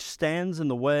 Everything which stands in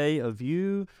the way of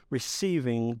you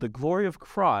receiving the glory of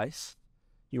Christ,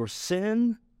 your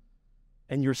sin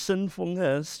and your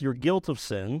sinfulness, your guilt of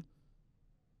sin,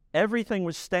 everything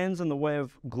which stands in the way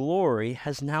of glory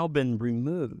has now been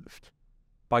removed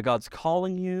by God's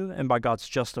calling you and by God's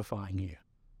justifying you.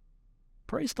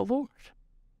 Praise the Lord.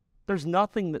 There's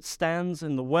nothing that stands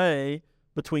in the way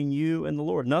between you and the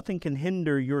Lord. Nothing can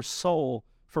hinder your soul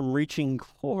from reaching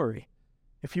glory.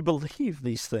 If you believe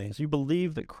these things, you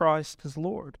believe that Christ is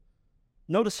Lord.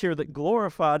 Notice here that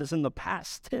glorified is in the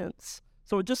past tense,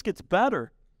 so it just gets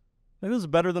better. Maybe this is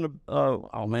better than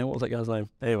what was that guy's name?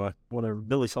 Anyway, whatever,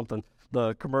 Billy something,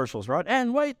 the commercials, right?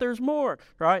 And wait, there's more,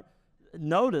 right?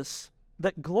 Notice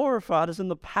that glorified is in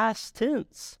the past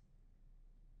tense.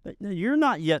 You're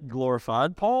not yet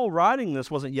glorified. Paul writing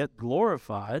this wasn't yet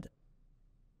glorified.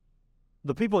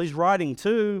 The people he's writing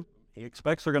to, he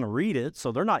expects they're going to read it,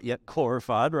 so they're not yet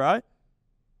glorified, right?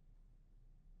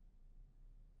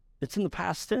 It's in the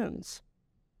past tense.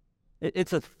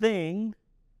 It's a thing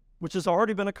which has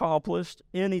already been accomplished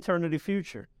in eternity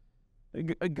future.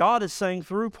 God is saying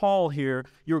through Paul here,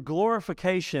 your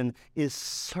glorification is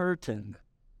certain.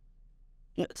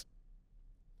 It's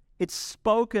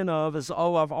spoken of as,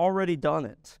 I've already done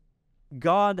it.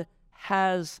 God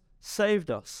has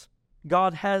saved us.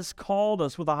 God has called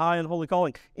us with a high and holy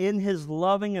calling. In his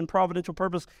loving and providential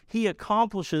purpose, he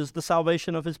accomplishes the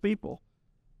salvation of his people.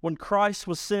 When Christ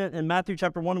was sent in Matthew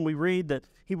chapter 1, and we read that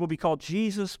he will be called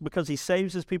Jesus because he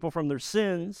saves his people from their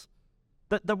sins,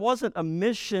 that wasn't a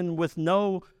mission with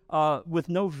no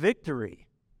victory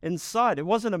inside. It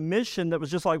wasn't a mission that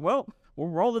was just like, well, we'll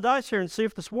roll the dice here and see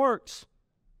if this works.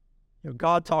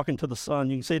 God talking to the Son,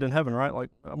 you can see it in heaven, right?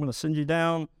 Like, I'm going to send you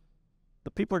down.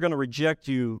 The people are going to reject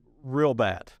you real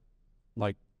bad.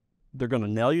 Like, they're going to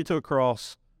nail you to a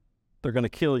cross. They're going to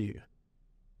kill you.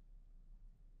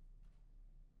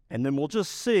 And then we'll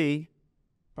just see,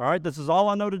 all right, this is all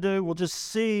I know to do. We'll just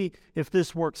see if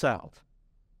this works out.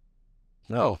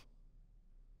 No.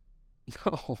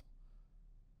 No.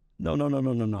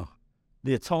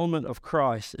 The atonement of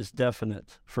Christ is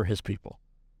definite for his people.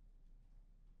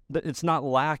 It's not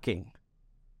lacking.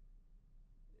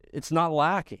 It's not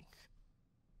lacking,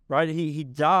 right? He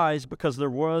dies because there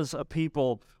was a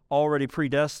people already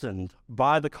predestined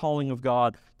by the calling of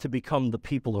God to become the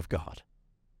people of God.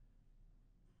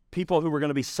 People who were going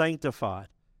to be sanctified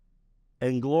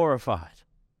and glorified.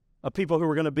 A people who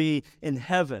were going to be in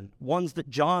heaven. Ones that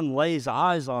John lays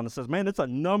eyes on and says, man, it's a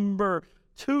number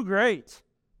too great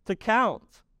to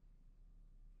count.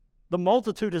 The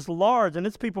multitude is large, and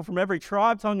it's people from every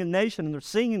tribe, tongue, and nation, and they're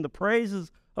singing the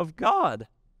praises of God.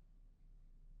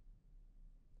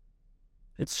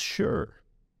 It's sure.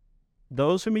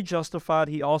 Those whom he justified,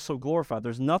 he also glorified.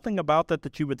 There's nothing about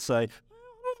that you would say,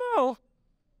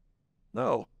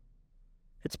 no.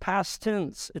 It's past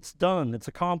tense. It's done. It's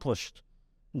accomplished.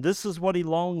 This is what he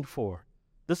longed for.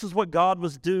 This is what God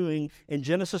was doing in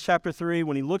Genesis chapter 3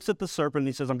 when he looks at the serpent and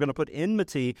he says, I'm going to put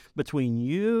enmity between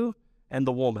you and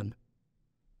the woman.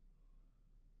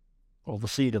 Or the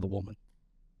seed of the woman.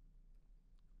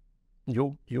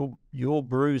 You'll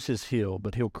bruise his heel,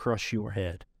 but he'll crush your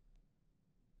head.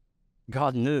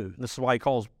 God knew. This is why he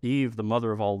calls Eve the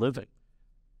mother of all living.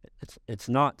 It's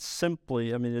not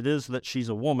simply, it is that she's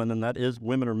a woman, and that is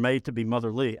women are made to be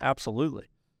motherly, absolutely.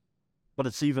 But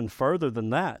it's even further than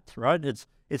that, right?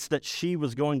 It's that she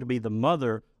was going to be the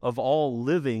mother of all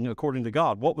living according to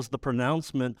God. What was the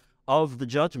pronouncement of the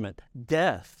judgment?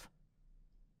 Death.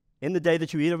 In the day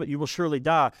that you eat of it, you will surely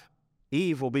die.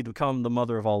 Eve will become the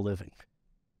mother of all living.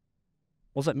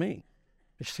 What does that mean?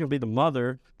 She's going to be the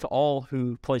mother to all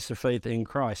who place their faith in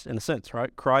Christ, in a sense,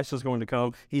 right? Christ is going to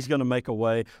come. He's going to make a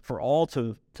way for all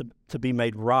to be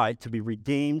made right, to be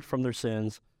redeemed from their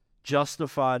sins,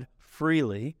 justified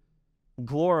freely,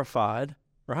 glorified,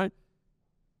 right?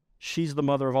 She's the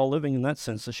mother of all living in that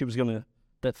sense,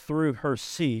 that through her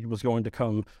seed was going to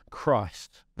come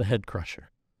Christ, the head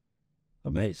crusher.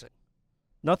 Amazing.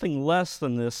 Nothing less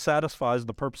than this satisfies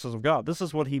the purposes of God. This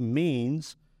is what he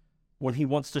means when he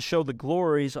wants to show the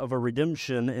glories of a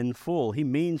redemption in full. He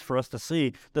means for us to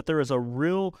see that there is a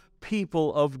real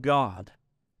people of God.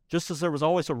 Just as there was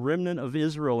always a remnant of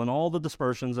Israel in all the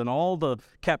dispersions and all the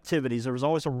captivities, there was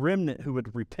always a remnant who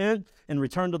would repent and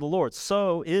return to the Lord.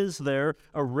 So is there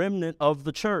a remnant of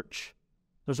the church.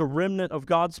 There's a remnant of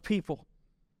God's people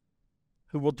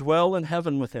who will dwell in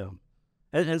heaven with him.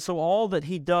 And so all that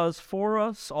he does for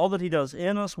us, all that he does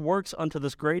in us, works unto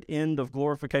this great end of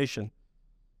glorification.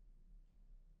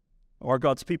 Are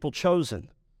God's people chosen?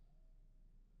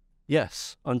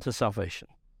 Yes, unto salvation.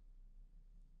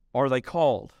 Are they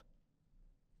called?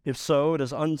 If so, it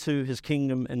is unto his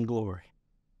kingdom and glory.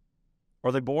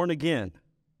 Are they born again?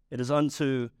 It is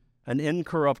unto an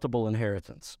incorruptible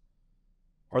inheritance.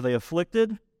 Are they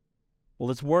afflicted?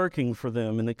 Well, it's working for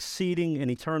them an exceeding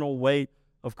and eternal weight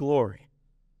of glory.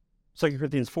 2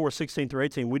 Corinthians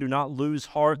 4:16-18, we do not lose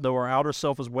heart, though our outer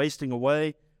self is wasting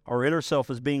away. Our inner self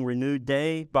is being renewed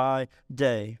day by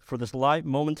day. For this light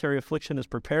momentary affliction is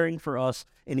preparing for us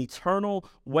an eternal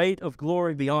weight of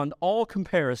glory beyond all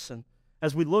comparison,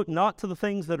 as we look not to the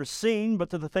things that are seen, but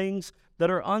to the things that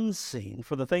are unseen.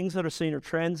 For the things that are seen are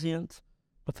transient,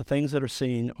 but the things that are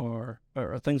seen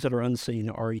things that are unseen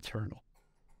are eternal.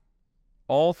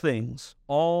 All things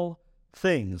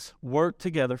work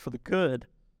together for the good,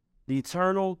 the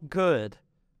eternal good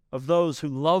of those who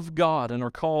love God and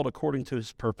are called according to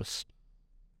his purpose.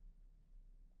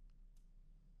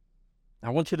 I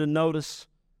want you to notice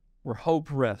where hope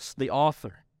rests. The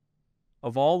author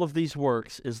of all of these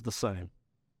works is the same.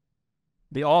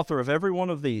 The author of every one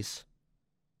of these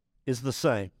is the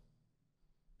same.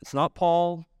 It's not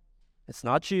Paul. It's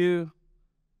not you.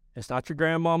 It's not your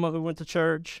grandmama who went to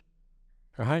church.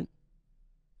 Right?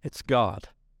 It's God.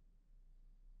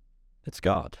 It's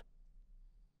God.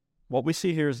 What we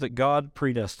see here is that God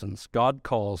predestines, God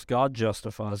calls, God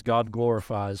justifies, God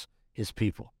glorifies his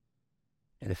people.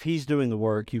 And if he's doing the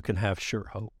work, you can have sure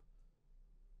hope.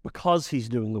 Because he's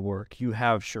doing the work, you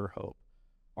have sure hope.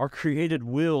 Our created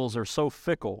wills are so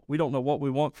fickle. We don't know what we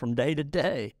want from day to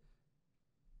day.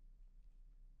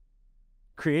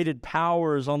 Created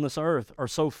powers on this earth are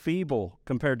so feeble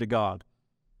compared to God.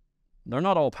 They're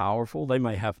not all powerful. They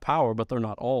may have power, but they're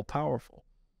not all powerful.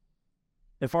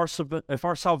 If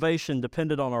our salvation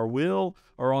depended on our will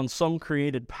or on some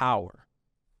created power,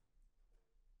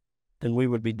 then we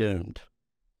would be doomed.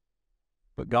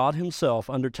 But God himself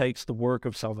undertakes the work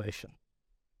of salvation.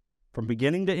 From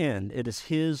beginning to end, it is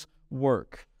his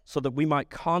work, so that we might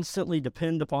constantly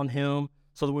depend upon him,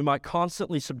 so that we might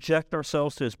constantly subject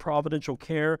ourselves to his providential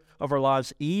care of our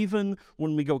lives, even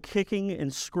when we go kicking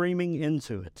and screaming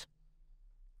into it.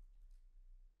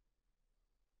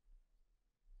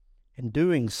 In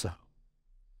doing so,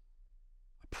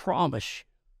 I promise you,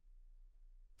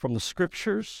 from the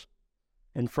scriptures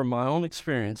and from my own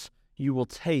experience, you will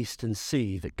taste and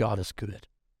see that God is good.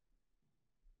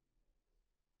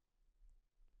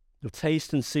 You'll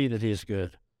taste and see that he is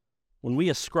good. When we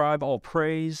ascribe all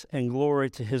praise and glory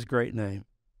to his great name,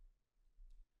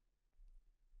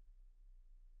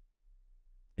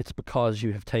 it's because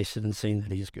you have tasted and seen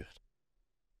that he is good.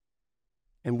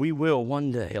 And we will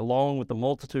one day, along with the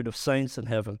multitude of saints in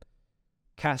heaven,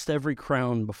 cast every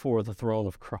crown before the throne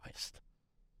of Christ.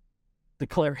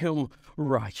 Declare him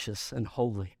righteous and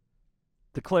holy.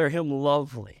 Declare him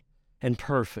lovely and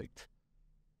perfect.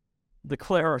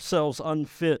 Declare ourselves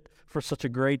unfit for such a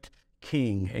great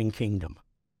king and kingdom.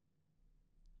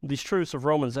 These truths of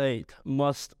Romans 8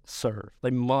 must serve. They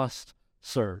must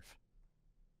serve.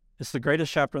 It's the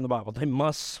greatest chapter in the Bible. They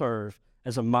must serve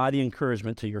as a mighty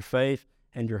encouragement to your faith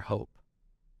and your hope.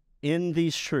 In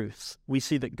these truths, we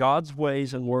see that God's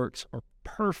ways and works are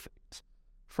perfect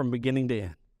from beginning to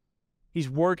end. He's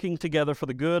working together for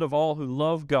the good of all who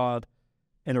love God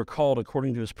and are called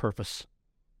according to his purpose.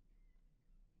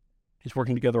 He's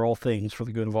working together all things for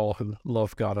the good of all who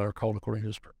love God and are called according to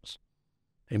his purpose.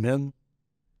 Amen.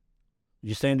 Would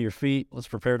you stand to your feet? Let's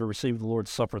prepare to receive the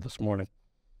Lord's Supper this morning.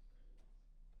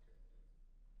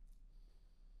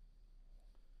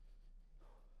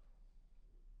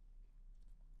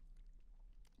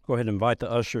 Go ahead and invite the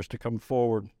ushers to come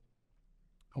forward.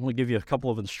 I want to give you a couple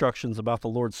of instructions about the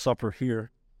Lord's Supper here.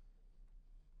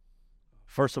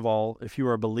 First of all, if you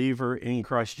are a believer in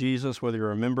Christ Jesus, whether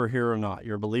you're a member here or not,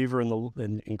 you're a believer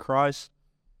in Christ,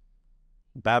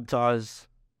 baptized,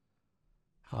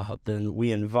 then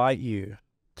we invite you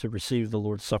to receive the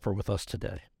Lord's Supper with us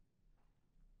today.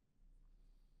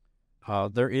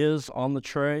 There is on the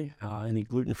tray any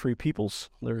gluten-free peoples.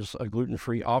 There's a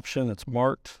gluten-free option that's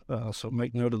marked, so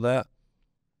make note of that.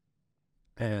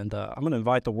 And I'm going to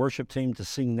invite the worship team to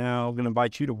sing now. I'm going to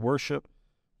invite you to worship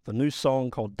the new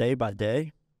song called Day by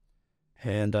Day,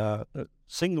 and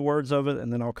sing the words of it,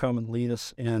 and then I'll come and lead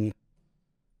us in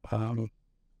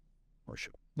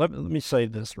worship. Let me say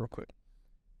this real quick.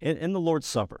 In the Lord's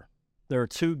Supper, there are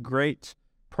two great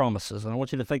promises, and I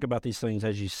want you to think about these things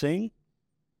as you sing,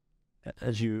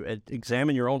 as you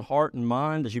examine your own heart and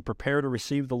mind, as you prepare to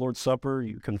receive the Lord's Supper,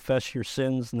 you confess your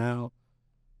sins now.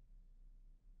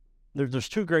 There's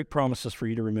two great promises for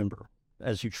you to remember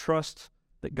as you trust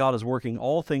that God is working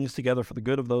all things together for the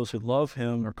good of those who love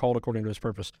him and are called according to his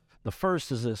purpose. The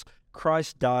first is this: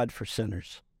 Christ died for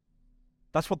sinners.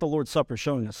 That's what the Lord's Supper is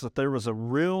showing us, that there was a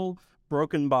real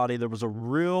broken body, there was a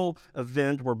real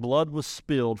event where blood was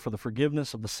spilled for the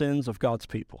forgiveness of the sins of God's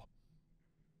people.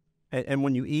 And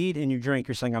when you eat and you drink,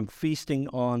 you're saying, I'm feasting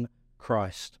on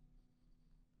Christ.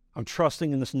 I'm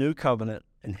trusting in this new covenant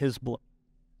and his blood.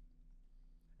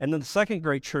 And then the second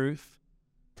great truth,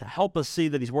 to help us see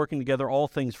that he's working together all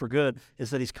things for good,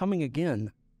 is that he's coming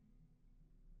again.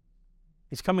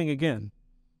 He's coming again.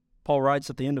 Paul writes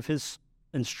at the end of his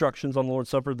instructions on the Lord's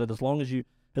Supper that as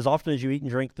often as you eat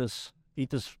and drink this,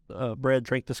 bread,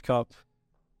 drink this cup,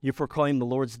 you proclaim the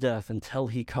Lord's death until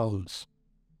he comes.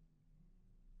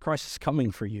 Christ is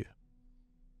coming for you.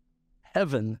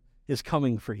 Heaven is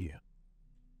coming for you.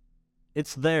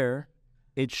 It's there.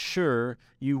 It's sure.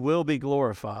 You will be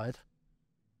glorified.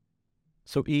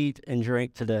 So eat and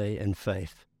drink today in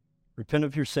faith. Repent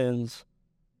of your sins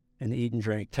and eat and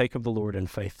drink. Take of the Lord in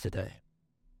faith today.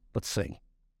 Let's sing.